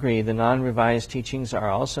that degree the non-revised teachings are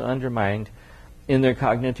also undermined in their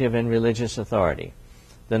cognitive and religious authority.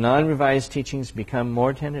 The non-revised teachings become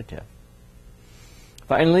more tentative.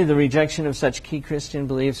 Finally, the rejection of such key Christian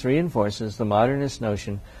beliefs reinforces the modernist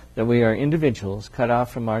notion that we are individuals cut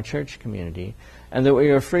off from our church community and that we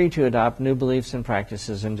are free to adopt new beliefs and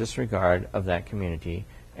practices in disregard of that community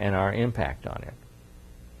and our impact on it.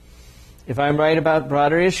 If I'm right about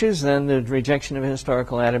broader issues, then the rejection of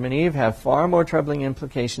historical Adam and Eve have far more troubling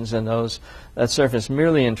implications than those that surface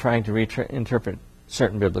merely in trying to interpret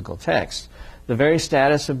certain biblical texts. The very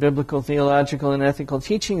status of biblical, theological, and ethical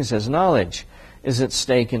teachings as knowledge is at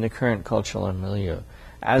stake in the current cultural milieu,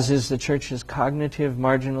 as is the Church's cognitive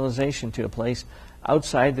marginalization to a place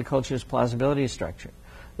outside the culture's plausibility structure.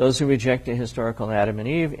 Those who reject a historical Adam and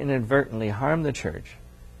Eve inadvertently harm the Church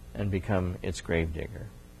and become its gravedigger.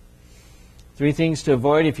 3 things to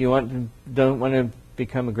avoid if you don't want to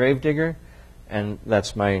become a gravedigger, and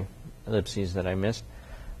that's my ellipses that I missed,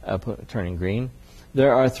 turning green.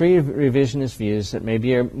 There are 3 revisionist views that may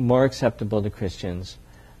be more acceptable to Christians,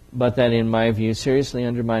 but that in my view seriously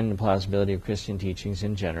undermine the plausibility of Christian teachings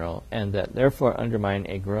in general, and that therefore undermine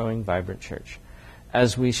a growing, vibrant church.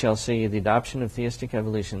 As we shall see, the adoption of theistic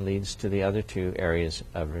evolution leads to the other 2 areas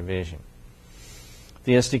of revision.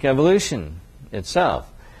 Theistic evolution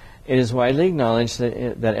itself. It is widely acknowledged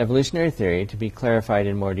that evolutionary theory, to be clarified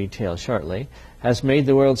in more detail shortly, has made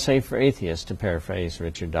the world safe for atheists, to paraphrase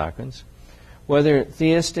Richard Dawkins. Whether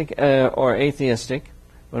theistic or atheistic,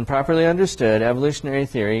 when properly understood, evolutionary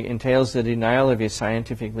theory entails the denial of a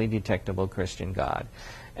scientifically detectable Christian God,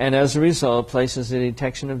 and as a result places the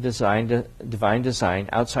detection of divine design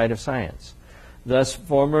outside of science. Thus,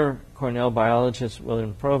 former Cornell biologist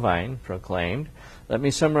William Provine proclaimed, "Let me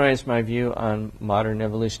summarize my view on modern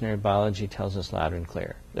evolutionary biology tells us loud and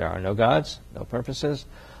clear. There are no gods, no purposes,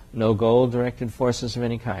 no goal-directed forces of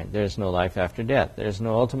any kind. There is no life after death. There is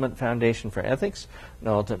no ultimate foundation for ethics,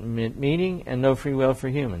 no ultimate meaning, and no free will for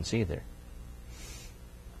humans either."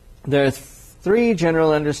 There are 3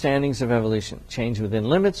 general understandings of evolution: change within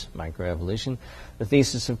limits, microevolution, the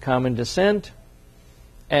thesis of common descent,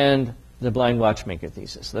 and the blind watchmaker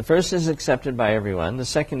thesis. The first is accepted by everyone, the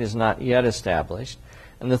second is not yet established,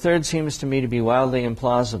 and the third seems to me to be wildly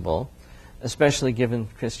implausible, especially given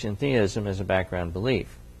Christian theism as a background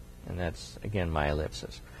belief. And that's, again, my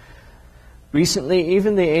ellipsis. Recently,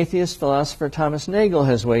 even the atheist philosopher Thomas Nagel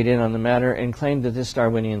has weighed in on the matter and claimed that this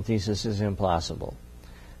Darwinian thesis is implausible.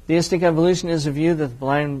 Theistic evolution is a view that the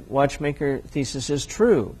blind watchmaker thesis is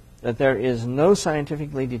true, that there is no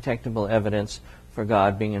scientifically detectable evidence for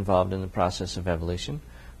God being involved in the process of evolution.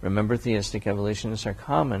 Remember, theistic evolutionists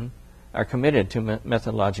are committed to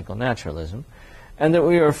methodological naturalism, and that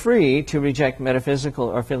we are free to reject metaphysical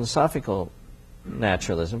or philosophical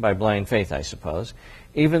naturalism by blind faith, I suppose,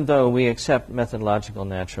 even though we accept methodological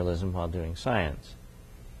naturalism while doing science.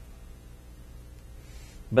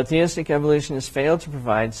 But theistic evolutionists fail to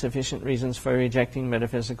provide sufficient reasons for rejecting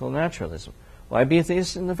metaphysical naturalism. Why be a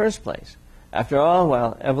theist in the first place? After all,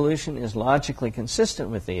 while evolution is logically consistent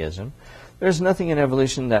with theism, there is nothing in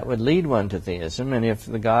evolution that would lead one to theism, and if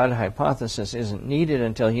the God hypothesis isn't needed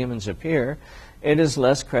until humans appear, it is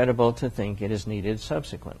less credible to think it is needed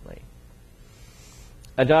subsequently.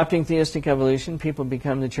 Adopting theistic evolution, people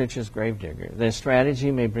become the Church's gravedigger. Their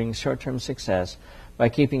strategy may bring short-term success by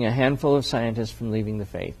keeping a handful of scientists from leaving the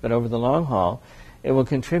faith, but over the long haul, it will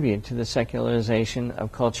contribute to the secularization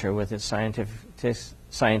of culture with its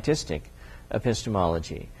scientific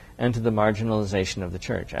epistemology and to the marginalization of the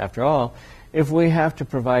Church. After all, if we have to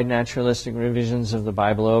provide naturalistic revisions of the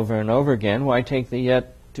Bible over and over again, why take the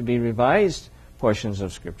yet-to-be-revised portions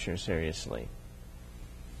of Scripture seriously?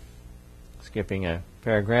 Skipping a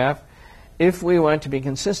paragraph. If we want to be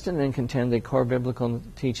consistent and contend that core biblical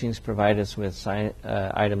teachings provide us with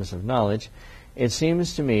items of knowledge, it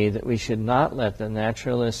seems to me that we should not let the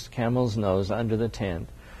naturalist camel's nose under the tent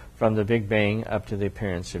from the Big Bang up to the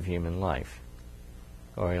appearance of human life.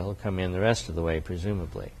 Or he'll come in the rest of the way,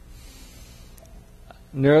 presumably.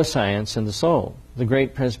 Neuroscience and the soul. The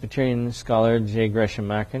great Presbyterian scholar J. Gresham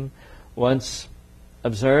Machen once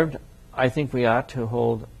observed, I think we ought to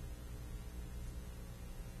hold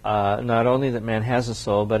not only that man has a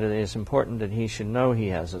soul, but it is important that he should know he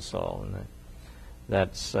has a soul. And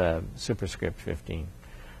that's superscript 15.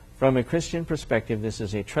 From a Christian perspective, this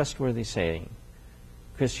is a trustworthy saying.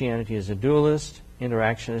 Christianity is a dualist,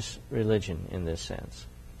 interactionist religion in this sense.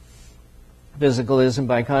 Physicalism,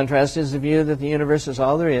 by contrast, is the view that the universe is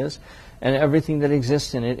all there is, and everything that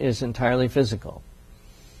exists in it is entirely physical.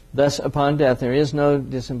 Thus, upon death, there is no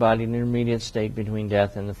disembodied intermediate state between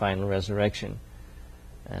death and the final resurrection.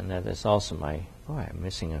 And that is also I'm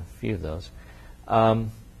missing a few of those.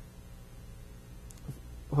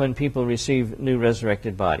 When people receive new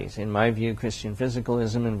resurrected bodies. In my view, Christian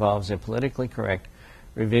physicalism involves a politically correct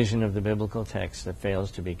revision of the biblical text that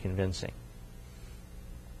fails to be convincing.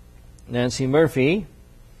 Nancy Murphy,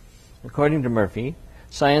 according to Murphy,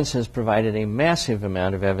 science has provided a massive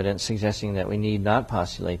amount of evidence suggesting that we need not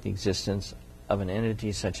postulate the existence of an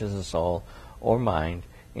entity such as a soul or mind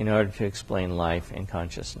in order to explain life and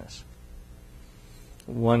consciousness.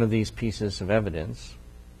 One of these pieces of evidence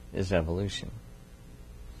is evolution.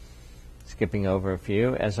 Skipping over a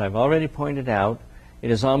few, as I've already pointed out, it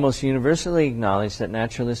is almost universally acknowledged that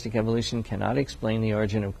naturalistic evolution cannot explain the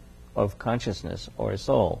origin of consciousness or a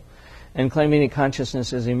soul. And claiming that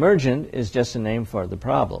consciousness is emergent is just a name for the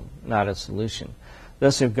problem, not a solution.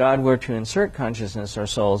 Thus, if God were to insert consciousness or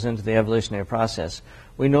souls into the evolutionary process,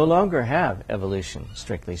 we no longer have evolution,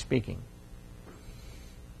 strictly speaking.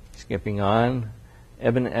 Skipping on,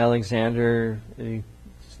 Eben Alexander, he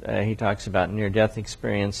talks about near-death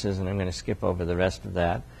experiences, and I'm going to skip over the rest of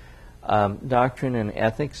that. Doctrine and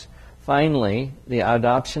ethics. Finally, the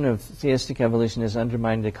adoption of theistic evolution has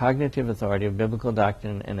undermined the cognitive authority of biblical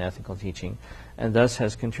doctrine and ethical teaching, and thus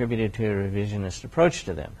has contributed to a revisionist approach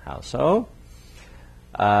to them. How so?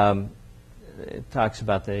 It talks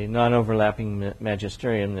about the non-overlapping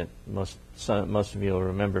magisterium that most of you will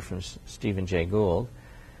remember from Stephen Jay Gould,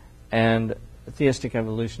 and theistic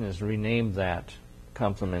evolution has renamed that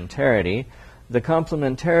complementarity. The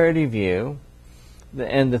complementarity view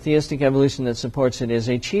and the theistic evolution that supports it is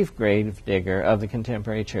a chief grave digger of the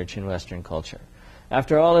contemporary church in Western culture.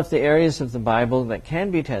 After all, if the areas of the Bible that can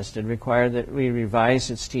be tested require that we revise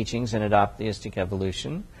its teachings and adopt theistic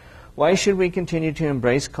evolution, why should we continue to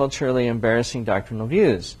embrace culturally embarrassing doctrinal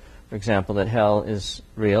views? For example, that hell is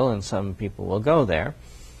real and some people will go there.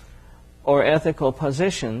 Or ethical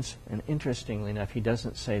positions, and interestingly enough, he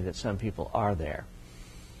doesn't say that some people are there.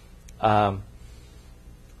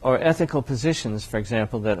 Or ethical positions, for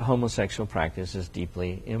example, that homosexual practice is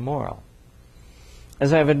deeply immoral.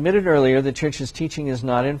 As I've admitted earlier, the Church's teaching is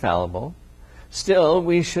not infallible. Still,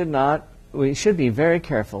 we should be very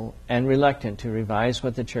careful and reluctant to revise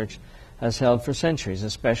what the Church has held for centuries,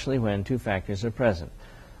 especially when two factors are present.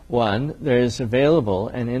 One, there is available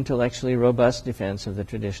an intellectually robust defense of the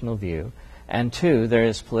traditional view, and two, there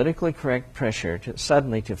is politically correct pressure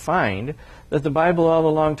suddenly to find that the Bible all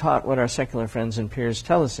along taught what our secular friends and peers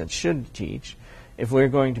tell us it should teach if we're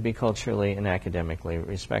going to be culturally and academically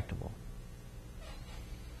respectable.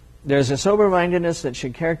 There's a sober-mindedness that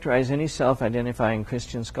should characterize any self-identifying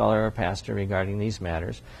Christian scholar or pastor regarding these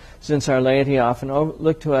matters, since our laity often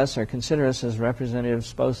look to us or consider us as representative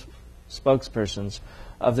spokespersons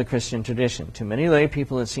of the Christian tradition. To many lay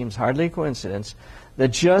people, it seems hardly a coincidence that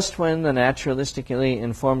just when the naturalistically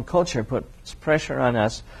informed culture puts pressure on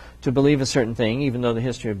us to believe a certain thing, even though the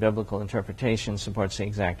history of biblical interpretation supports the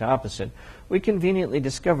exact opposite, we conveniently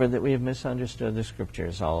discover that we have misunderstood the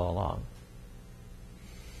Scriptures all along.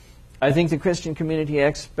 I think the Christian community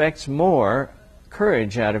expects more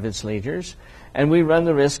courage out of its leaders, and we run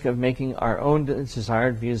the risk of making our own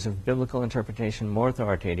desired views of biblical interpretation more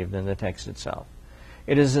authoritative than the text itself.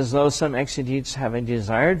 It is as though some exegetes have a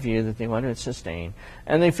desired view that they want to sustain,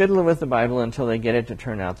 and they fiddle with the Bible until they get it to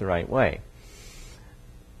turn out the right way.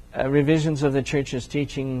 Revisions of the Church's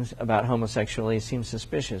teachings about homosexuality seem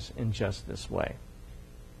suspicious in just this way.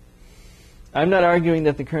 I'm not arguing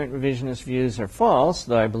that the current revisionist views are false,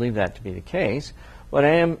 though I believe that to be the case. What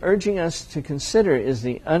I am urging us to consider is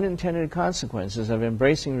the unintended consequences of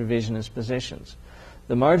embracing revisionist positions.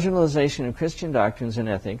 The marginalization of Christian doctrines and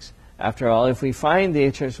ethics. After all, if we find the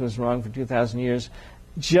Church was wrong for 2,000 years,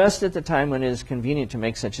 just at the time when it is convenient to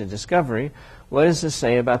make such a discovery, what does this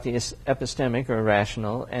say about the epistemic or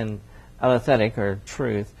rational and alethetic or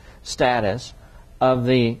truth status of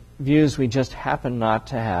the views we just happen not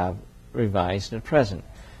to have revised at present?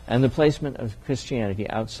 and the placement of Christianity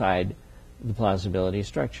outside the plausibility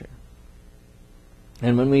structure.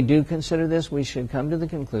 And when we do consider this, we should come to the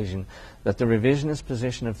conclusion that the revisionist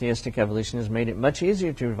position of theistic evolution has made it much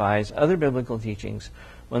easier to revise other biblical teachings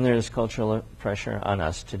when there is cultural pressure on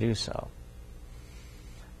us to do so.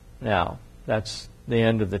 Now, that's the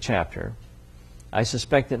end of the chapter. I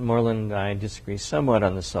suspect that Moreland and I disagree somewhat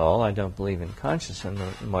on the soul. I don't believe in conscious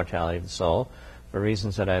immortality of the soul for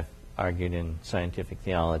reasons that I've argued in scientific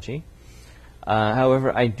theology.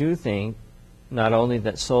 However, I do think not only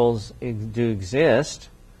that souls do exist,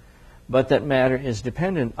 but that matter is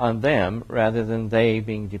dependent on them rather than they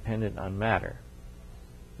being dependent on matter.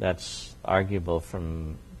 That's arguable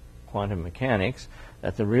from quantum mechanics,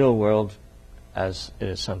 that the real world, as it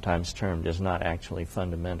is sometimes termed, is not actually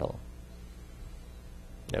fundamental.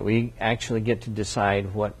 That we actually get to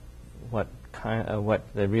decide what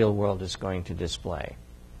the real world is going to display,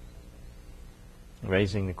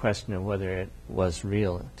 raising the question of whether it was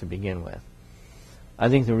real to begin with. I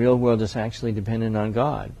think the real world is actually dependent on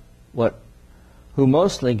God, who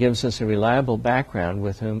mostly gives us a reliable background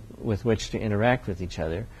with which to interact with each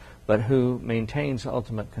other, but who maintains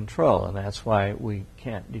ultimate control, and that's why we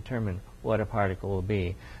can't determine what a particle will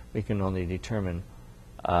be. We can only determine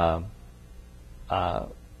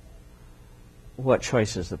what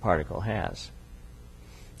choices the particle has.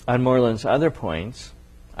 On Moreland's other points,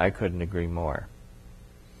 I couldn't agree more.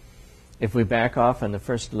 If we back off on the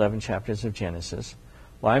first 11 chapters of Genesis,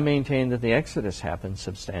 why maintain that the Exodus happened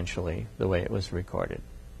substantially the way it was recorded?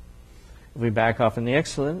 If we back off in the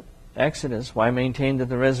Exodus, why maintain that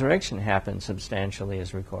the resurrection happened substantially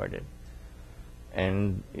as recorded?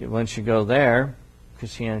 And once you go there,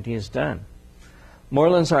 Christianity is done.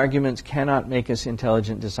 Moreland's arguments cannot make us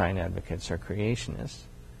intelligent design advocates or creationists,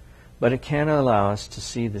 but it can allow us to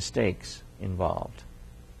see the stakes involved.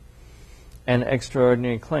 And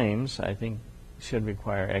extraordinary claims, I think, should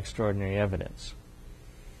require extraordinary evidence.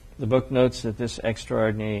 The book notes that this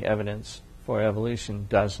extraordinary evidence for evolution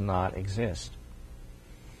does not exist.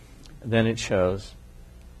 Then it shows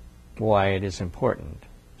why it is important,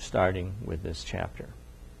 starting with this chapter.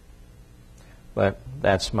 But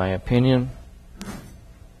that's my opinion.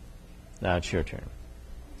 Now it's your turn.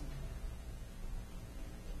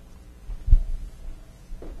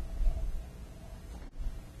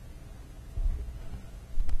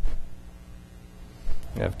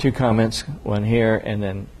 We have two comments, one here, and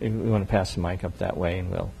then we want to pass the mic up that way,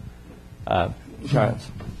 and we'll... Charles.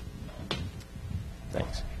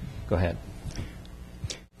 Thanks. Go ahead.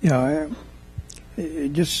 Yeah,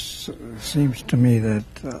 it just seems to me that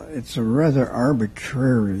it's a rather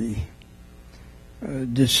arbitrary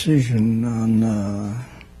decision on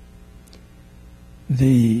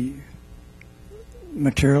the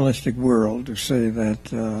materialistic world to say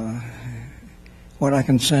that what I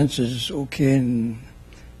can sense is okay and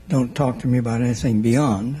don't talk to me about anything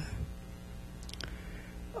beyond.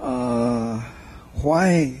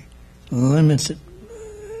 Why limit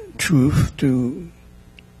truth to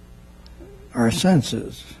our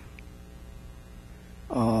senses?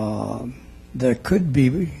 There could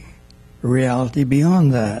be reality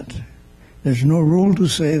beyond that. There's no rule to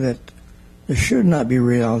say that there should not be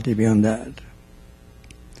reality beyond that.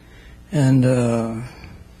 And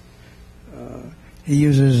he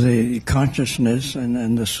uses the consciousness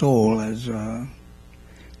and the soul as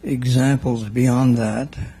examples beyond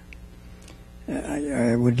that.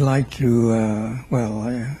 I would like to,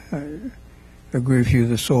 I agree with you,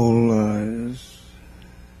 the soul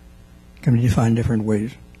can be defined different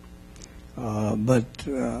ways. But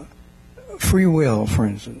free will, for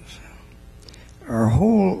instance, our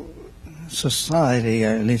whole society,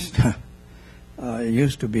 at least it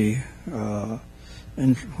used to be,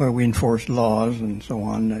 where we enforced laws and so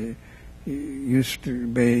on, they used to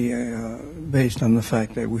be based on the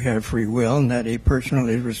fact that we have free will and that a person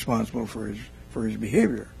is responsible for his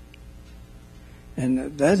behavior.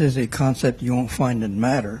 And that is a concept you won't find in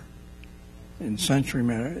matter, in sensory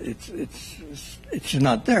matter. It's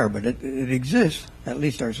not there, but it exists. At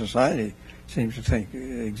least our society seems to think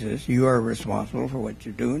it exists. You are responsible for what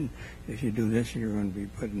you do, and if you do this, you're going to be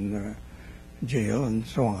put in jail and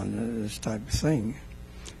so on, this type of thing.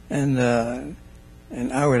 And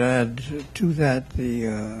I would add to that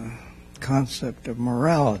the concept of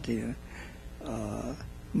morality.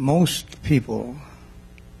 Most people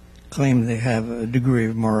claim they have a degree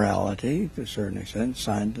of morality to a certain extent.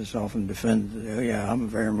 Scientists often defend, I'm a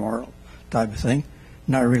very moral type of thing,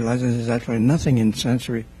 not realizing there's actually nothing in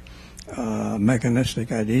sensory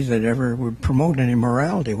mechanistic ideas that ever would promote any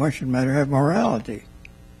morality. Why should matter have morality?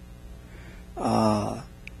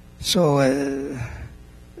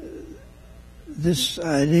 this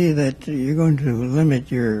idea that you're going to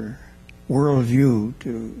limit your worldview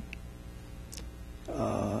to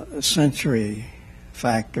sensory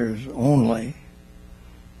factors only,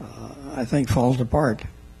 I think falls apart.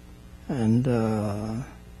 And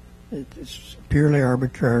it's purely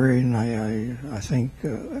arbitrary, and I think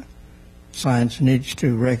science needs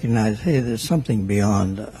to recognize, hey, there's something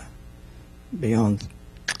beyond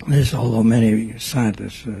this, although many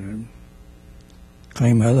scientists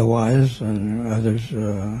claim otherwise, and others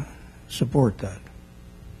support that.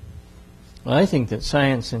 Well, I think that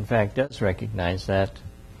science, in fact, does recognize that.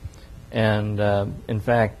 And, in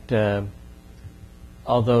fact,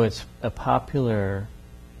 although it's a popular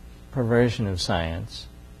perversion of science,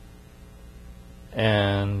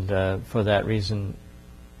 and for that reason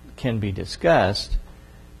can be discussed,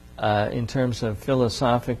 in terms of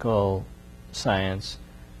philosophical science,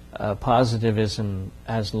 positivism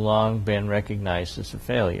has long been recognized as a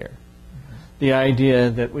failure. Mm-hmm. The idea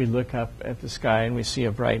that we look up at the sky and we see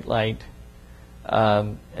a bright light,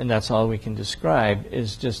 and that's all we can describe,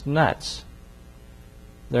 is just nuts.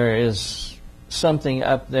 There is something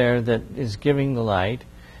up there that is giving the light,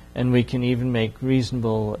 and we can even make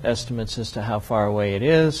reasonable estimates as to how far away it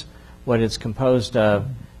is, what it's composed of,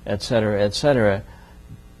 etc.,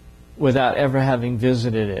 without ever having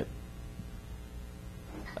visited it,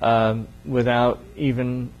 without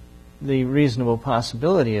even the reasonable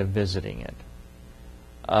possibility of visiting it.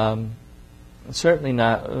 Certainly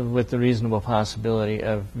not with the reasonable possibility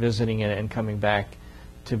of visiting it and coming back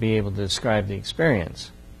to be able to describe the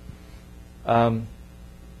experience.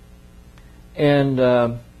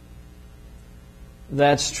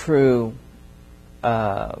 That's true.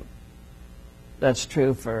 That's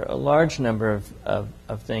true for a large number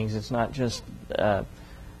of things. It's not just the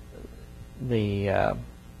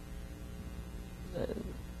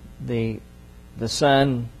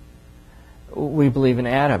sun. We believe in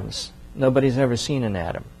atoms. Nobody's ever seen an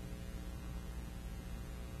atom.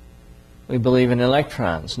 We believe in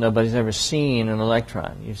electrons. Nobody's ever seen an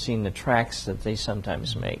electron. You've seen the tracks that they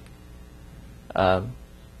sometimes make.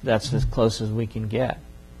 That's as close as we can get.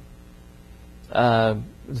 The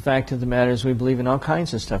fact of the matter is we believe in all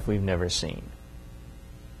kinds of stuff we've never seen.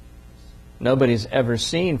 Nobody's ever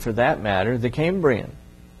seen, for that matter, the Cambrian.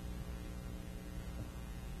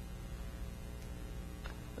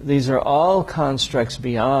 These are all constructs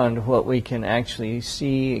beyond what we can actually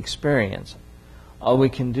see, experience. All we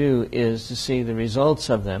can do is to see the results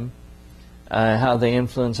of them, how they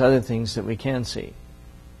influence other things that we can see.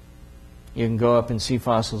 You can go up and see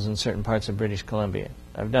fossils in certain parts of British Columbia.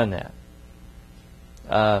 I've done that.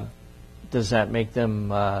 Does that make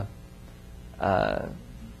them, I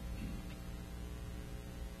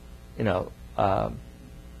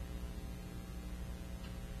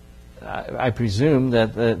presume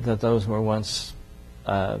that those were once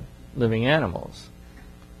living animals,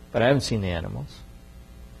 but I haven't seen the animals.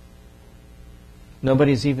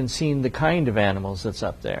 Nobody's even seen the kind of animals that's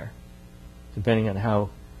up there, depending on how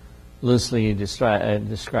loosely you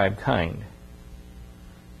describe kind.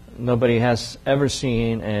 Nobody has ever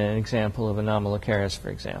seen an example of Anomalocaris, for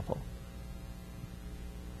example.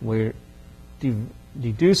 We're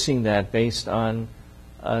deducing that based on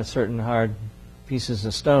certain hard pieces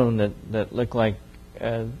of stone that look like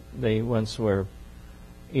they once were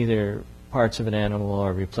either parts of an animal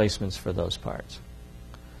or replacements for those parts.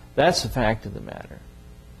 That's the fact of the matter.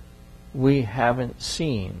 We haven't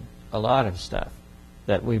seen a lot of stuff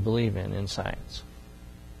that we believe in science.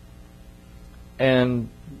 And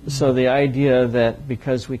so the idea that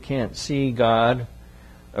because we can't see God,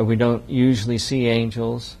 or we don't usually see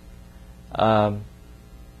angels, that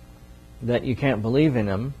you can't believe in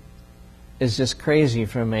them, is just crazy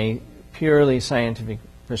from a purely scientific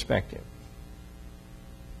perspective.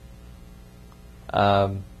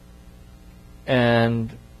 And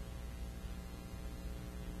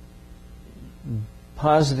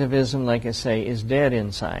positivism, like I say, is dead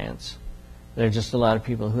in science. There are just a lot of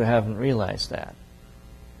people who haven't realized that.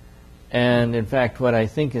 And in fact, what I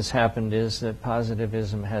think has happened is that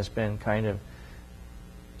positivism has been kind of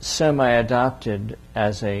semi-adopted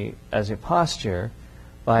as a posture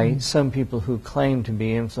by some people who claim to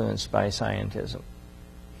be influenced by scientism.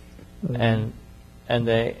 And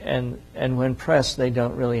when pressed, they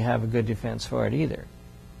don't really have a good defense for it either.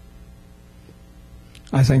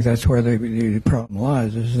 I think that's where the problem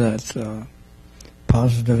lies, is that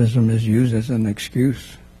positivism is used as an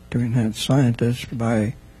excuse to enhance scientists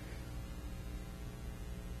by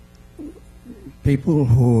people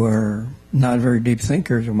who are not very deep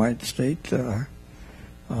thinkers, you might state, and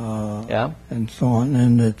so on.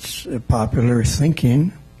 And it's popular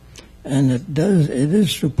thinking And it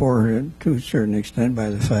is supported to a certain extent by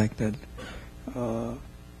the fact that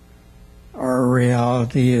our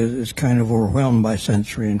reality is kind of overwhelmed by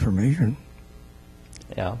sensory information.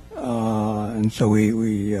 Yeah. And so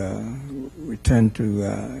we tend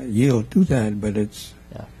to yield to that, but it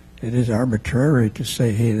is arbitrary to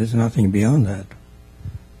say, hey, there's nothing beyond that.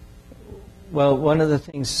 Well, one of the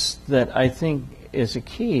things that I think is a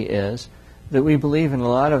key is that we believe in a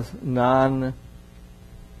lot of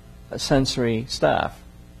non-sensory stuff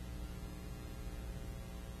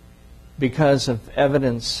because of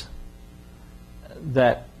evidence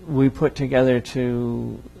that we put together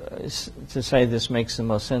to say this makes the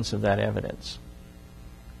most sense of that evidence.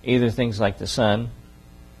 Either things like the sun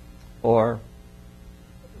or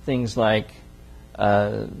things like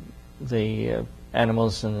the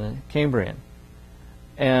animals in the Cambrian.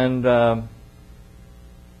 And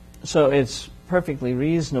so it's perfectly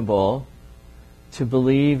reasonable to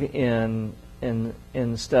believe in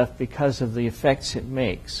stuff because of the effects it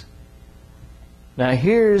makes. Now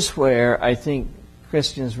here's where I think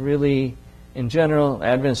Christians really, in general,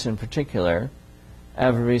 Adventists in particular,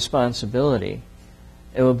 have a responsibility.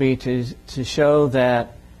 It will be to show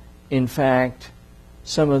that, in fact,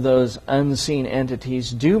 some of those unseen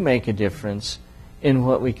entities do make a difference in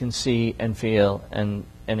what we can see and feel and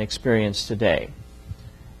experience today.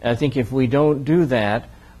 And I think if we don't do that,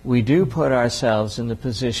 we do put ourselves in the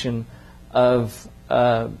position of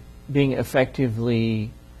being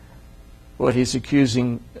effectively what he's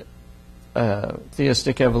accusing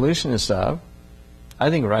theistic evolutionists of, I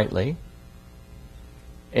think rightly.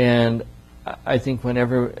 And I think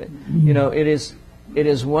whenever, it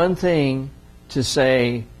is one thing to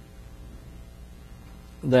say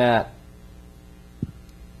that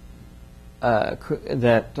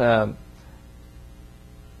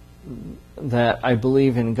that I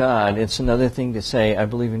believe in God. It's another thing to say I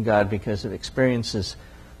believe in God because of experiences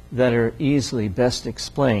that are easily best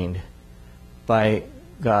explained by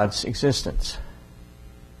God's existence.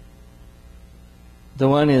 The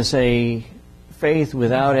one is a faith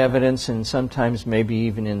without evidence and sometimes maybe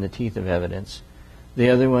even in the teeth of evidence. The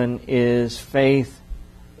other one is faith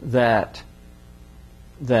that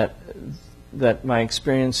my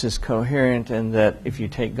experience is coherent and that if you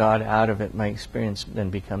take God out of it, my experience then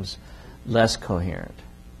becomes less coherent.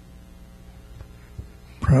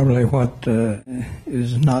 Probably what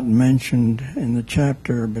is not mentioned in the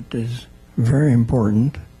chapter but is very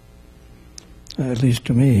important, at least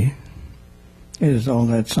to me, is all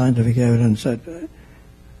that scientific evidence that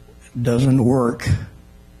doesn't work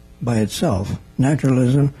by itself.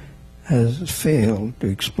 Naturalism has failed to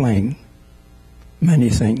explain many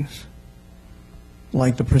things,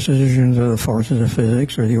 like the precisions of the forces of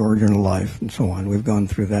physics or the origin of life and so on. We've gone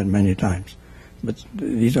through that many times. But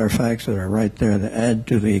these are facts that are right there that add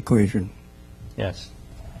to the equation. Yes.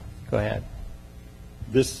 Go ahead.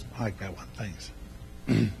 I got one, thanks.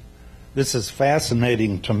 This is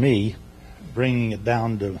fascinating to me, bringing it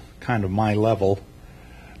down to kind of my level.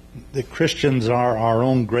 The Christians are our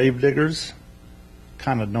own gravediggers,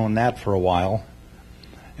 kind of known that for a while.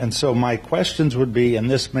 And so my questions would be, and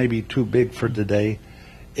this may be too big for today,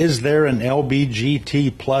 is there an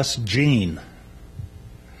LBGT plus gene?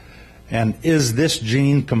 And is this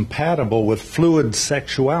gene compatible with fluid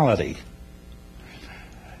sexuality?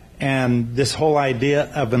 And this whole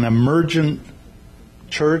idea of an emergent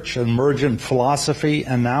church, emergent philosophy,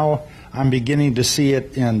 and now I'm beginning to see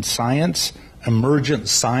it in science, emergent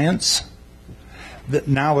science, that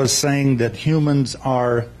now is saying that humans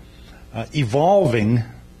are evolving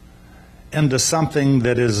into something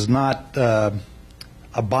that is not a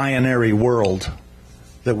binary world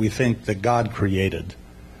that we think that God created.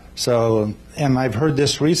 So, and I've heard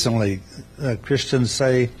this recently, Christians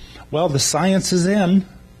say, well, the science is in.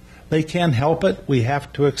 They can't help it. We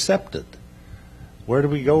have to accept it. Where do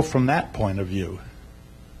we go from that point of view?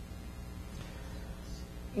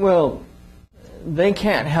 Well, they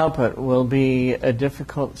can't help it will be a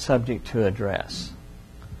difficult subject to address.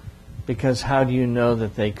 Because how do you know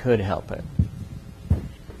that they could help it?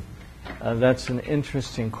 That's an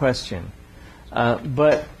interesting question.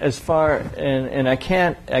 But as far, and I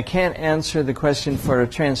can't answer the question for a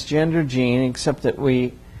transgender gene except that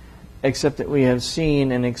we have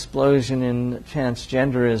seen an explosion in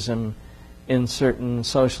transgenderism in certain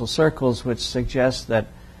social circles, which suggests that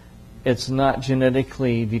it's not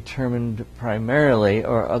genetically determined primarily,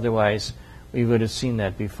 or otherwise we would have seen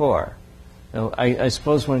that before. Now, I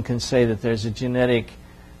suppose one can say that there's a genetic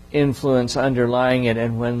influence underlying it,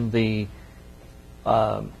 and when the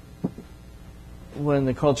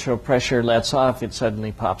cultural pressure lets off, it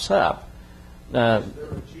suddenly pops up. Is there a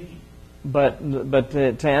gene?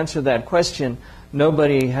 to answer that question,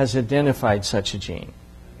 nobody has identified such a gene. And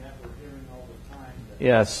yet we're hearing all the time that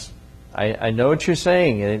Yes, I know what you're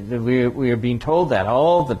saying. We are being told that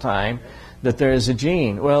all the time, that there is a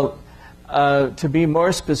gene. Well, to be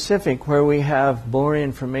more specific, where we have more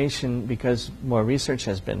information because more research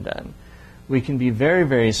has been done, we can be very,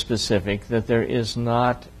 very specific that there is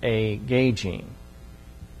not a gay gene,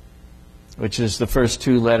 which is the first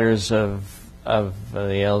two letters of the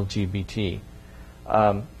LGBT.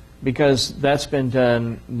 Because that's been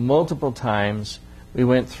done multiple times. We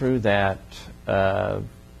went through that a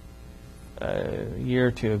year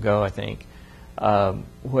or two ago, I think,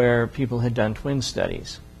 where people had done twin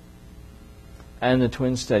studies. And the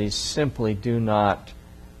twin studies simply do not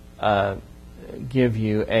give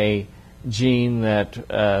you a gene that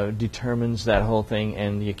determines that whole thing,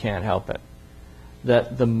 and you can't help it.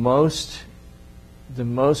 That the most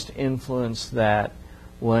influence that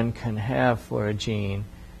one can have for a gene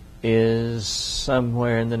is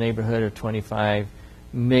somewhere in the neighborhood of 25,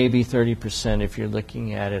 maybe 30% if you're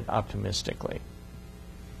looking at it optimistically.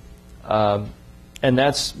 And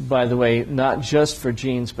that's, by the way, not just for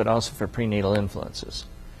genes, but also for prenatal influences,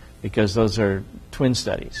 because those are twin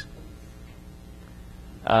studies.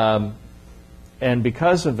 And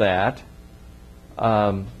because of that,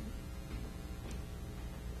 the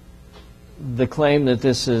claim that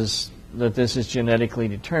this is genetically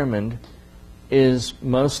determined is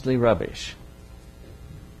mostly rubbish.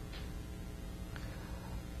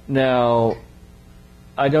 Now,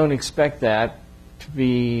 I don't expect that to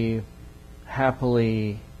be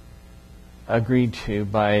happily agreed to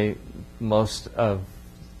by most of,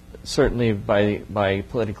 certainly by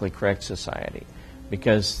politically correct society,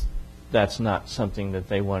 because that's not something that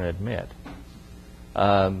they want to admit.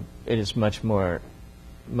 It is much more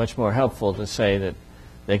helpful to say that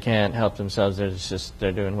they can't help themselves.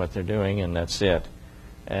 They're doing what they're doing, and that's it.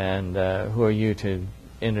 And who are you to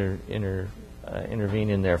intervene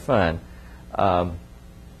in their fun? But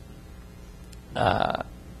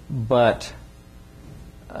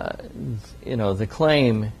the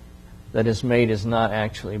claim that is made is not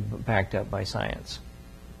actually backed up by science.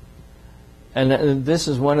 And this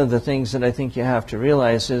is one of the things that I think you have to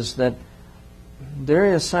realize, is that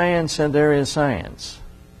there is science and there is science.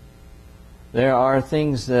 There are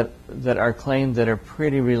things that are claimed that are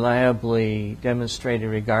pretty reliably demonstrated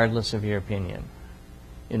regardless of your opinion.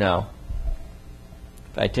 If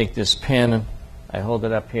I take this pen, I hold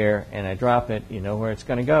it up here, and I drop it, you know where it's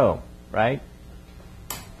going to go, right?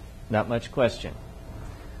 Not much question.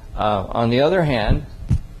 On the other hand,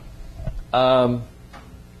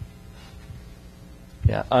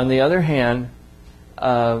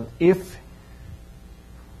 if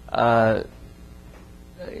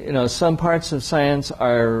some parts of science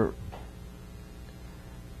are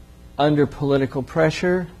under political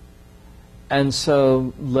pressure, and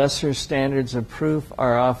so lesser standards of proof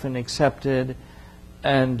are often accepted,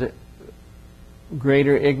 and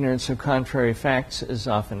greater ignorance of contrary facts is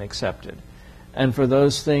often accepted. And for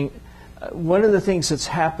those things, one of the things that's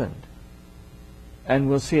happened, and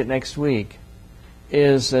we'll see it next week,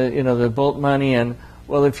 is the Bolt money, and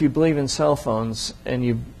well, if you believe in cell phones and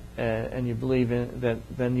you believe in that,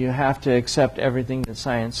 then you have to accept everything that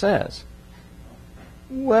science says.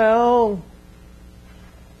 Well,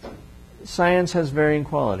 science has varying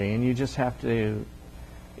quality, and you just have to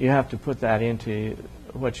put that into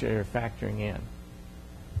what you're factoring in.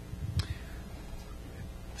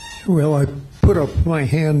 Well, I put up my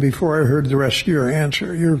hand before I heard the rest of your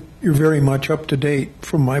answer. You're very much up to date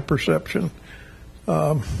from my perception.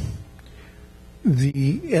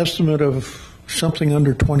 The estimate of something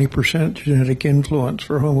under 20% genetic influence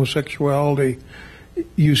for homosexuality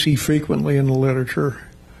you see frequently in the literature.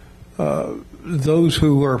 Those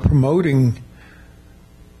who are promoting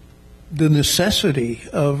the necessity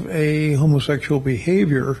of a homosexual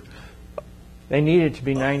behavior, they need it to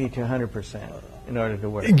be 90 to 100% in order to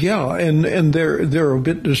work. Yeah, and they're a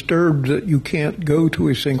bit disturbed that you can't go to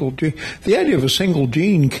a single gene. The idea of a single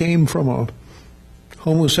gene came from a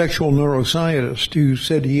homosexual neuroscientist who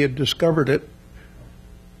said he had discovered it,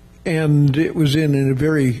 and it was in a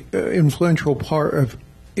very influential part of,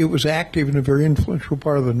 it was active in a very influential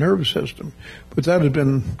part of the nervous system. But that has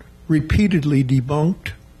been repeatedly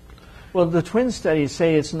debunked. Well, the twin studies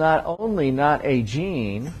say it's not only not a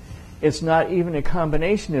gene, it's not even a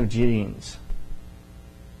combination of genes.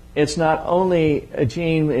 It's not only a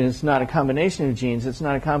gene, and it's not a combination of genes, it's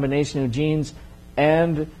not a combination of genes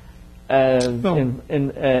and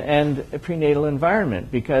and a prenatal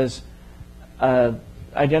environment, because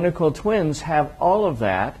identical twins have all of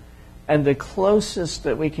that, and the closest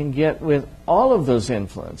that we can get with all of those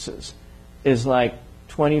influences is like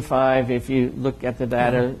 25. If you look at the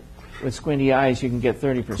data with squinty eyes, you can get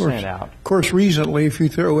 30% out. Of course, recently, if you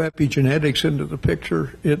throw epigenetics into the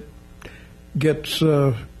picture, it gets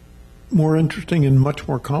more interesting and much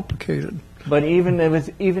more complicated. But even with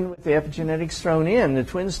the epigenetics thrown in, the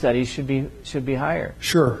twin studies should be higher.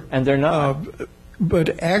 Sure, and they're not.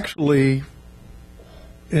 But actually,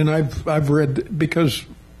 and I've read, because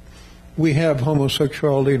we have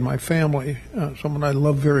homosexuality in my family, someone I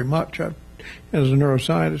love very much. As a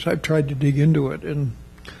neuroscientist, I've tried to dig into it, and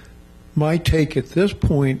my take at this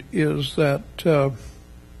point is that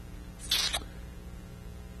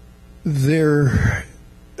there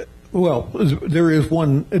is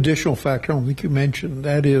one additional factor I don't think you mentioned.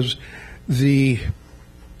 That is the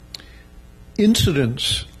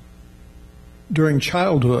incidence during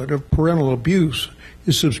childhood of parental abuse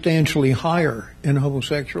is substantially higher in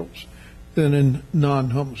homosexuals than in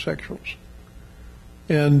non-homosexuals.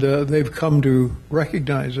 And they've come to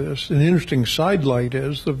recognize this. An interesting sidelight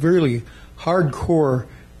is the really hardcore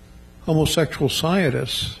homosexual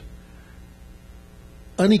scientists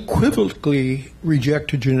unequivocally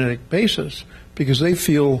reject a genetic basis because they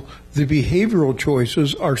feel the behavioral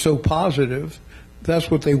choices are so positive.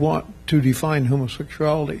 That's what they want to define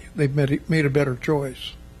homosexuality. They've made a better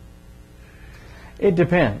choice. It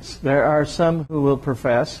depends. There are some who will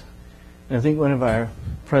profess, and I think one of our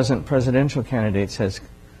present presidential candidates has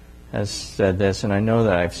said this, and I know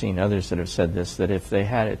that I've seen others that have said this, that if they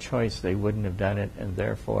had a choice, they wouldn't have done it, and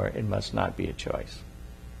therefore it must not be a choice.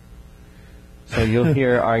 So you'll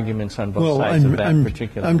hear arguments on both sides of that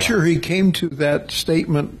particular I'm line. sure he came to that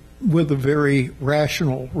statement with a very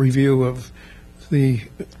rational review of the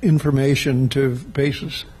information to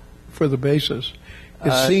basis for the basis.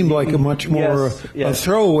 It seemed like a much more a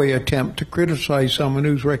throwaway attempt to criticize someone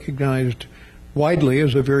who's recognized widely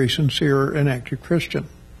as a very sincere and active Christian.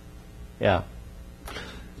 Yeah.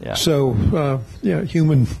 So,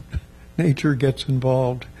 human nature gets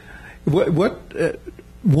involved.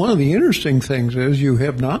 One of the interesting things is you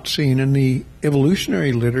have not seen in the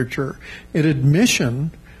evolutionary literature an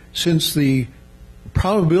admission, since the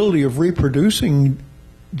probability of reproducing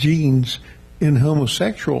genes in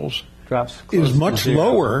homosexuals is much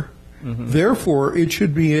lower, therefore it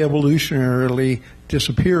should be evolutionarily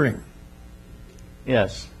disappearing.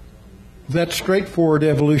 Yes. That's straightforward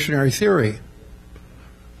evolutionary theory.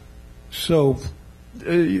 So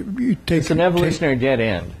you take... It's an evolutionary dead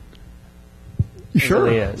end. Sure.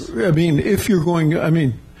 It really is. I mean, if you're going...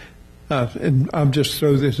 and I'll just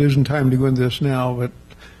throw this... There isn't time to go into this now, but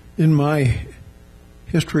in my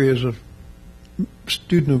history as a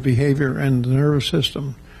student of behavior and the nervous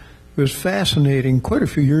system, it was fascinating quite a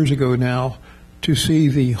few years ago now to see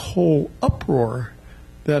the whole uproar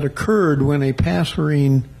that occurred when a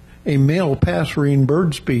male passerine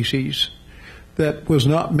bird species that was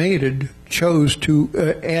not mated chose to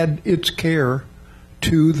add its care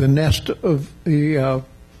to the nest of the,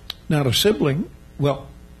 not a sibling,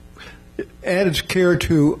 add its care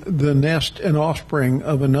to the nest and offspring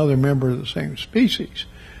of another member of the same species.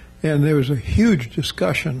 And there was a huge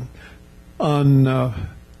discussion on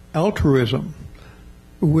altruism,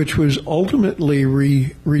 which was ultimately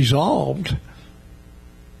resolved,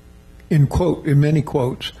 in many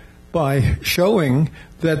quotes, by showing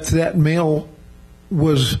that male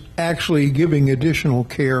was actually giving additional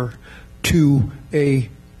care to a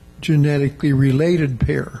genetically related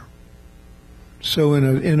pair. So in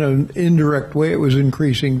an indirect way, it was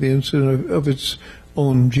increasing the incidence of its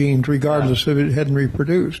own genes, regardless if it hadn't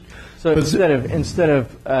reproduced. So instead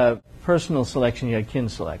of personal selection, you had kin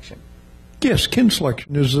selection. Yes, kin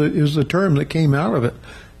selection is the term that came out of it.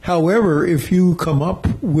 However, if you come up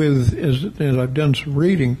with, as I've done some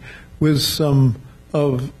reading, with some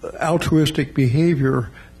of altruistic behavior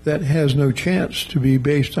that has no chance to be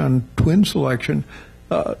based on twin selection,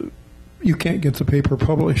 you can't get the paper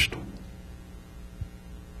published.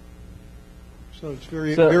 So it's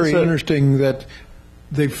very interesting that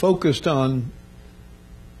they focused on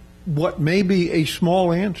what may be a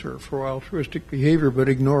small answer for altruistic behavior, but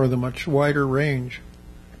ignore the much wider range.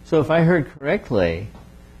 So if I heard correctly,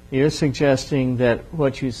 you're suggesting that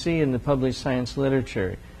what you see in the published science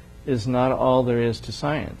literature is not all there is to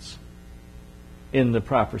science in the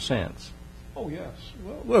proper sense. Oh, yes.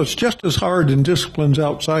 Well, it's just as hard in disciplines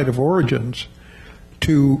outside of origins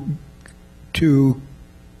to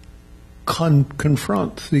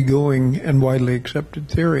confront the going and widely accepted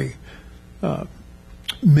theory.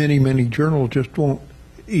 Many journals just won't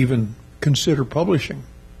even consider publishing.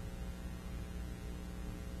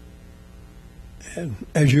 And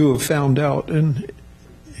as you have found out in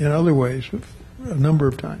other ways a number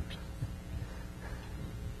of times.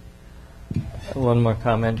 One more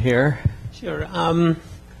comment here. Sure.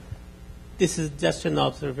 This is just an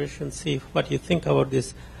observation. See what you think about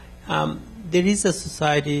this. There is a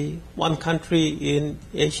society, one country in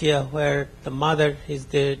Asia where the mother is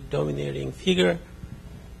the dominating figure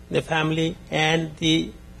in the family, and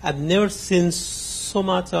I've never seen so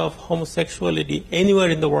much of homosexuality anywhere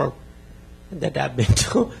in the world that I've been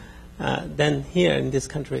to than here in this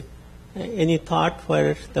country. Any thought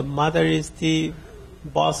where the mother is the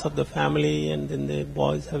boss of the family and then the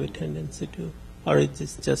boys have a tendency to, or it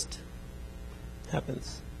just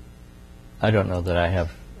happens? I don't know that I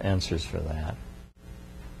have answers for that.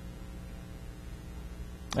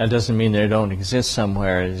 That doesn't mean they don't exist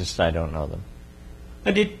somewhere, it's just I don't know them.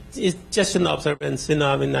 And it's just an observance,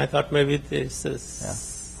 I mean, I thought maybe this is...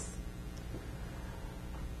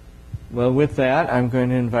 Yeah. Well, with that, I'm going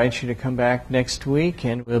to invite you to come back next week,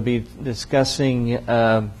 and we'll be discussing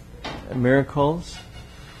miracles,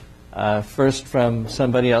 first from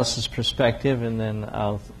somebody else's perspective, and then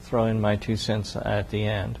I'll throw in my 2 cents at the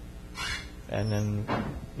end. And then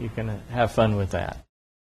you can have fun with that.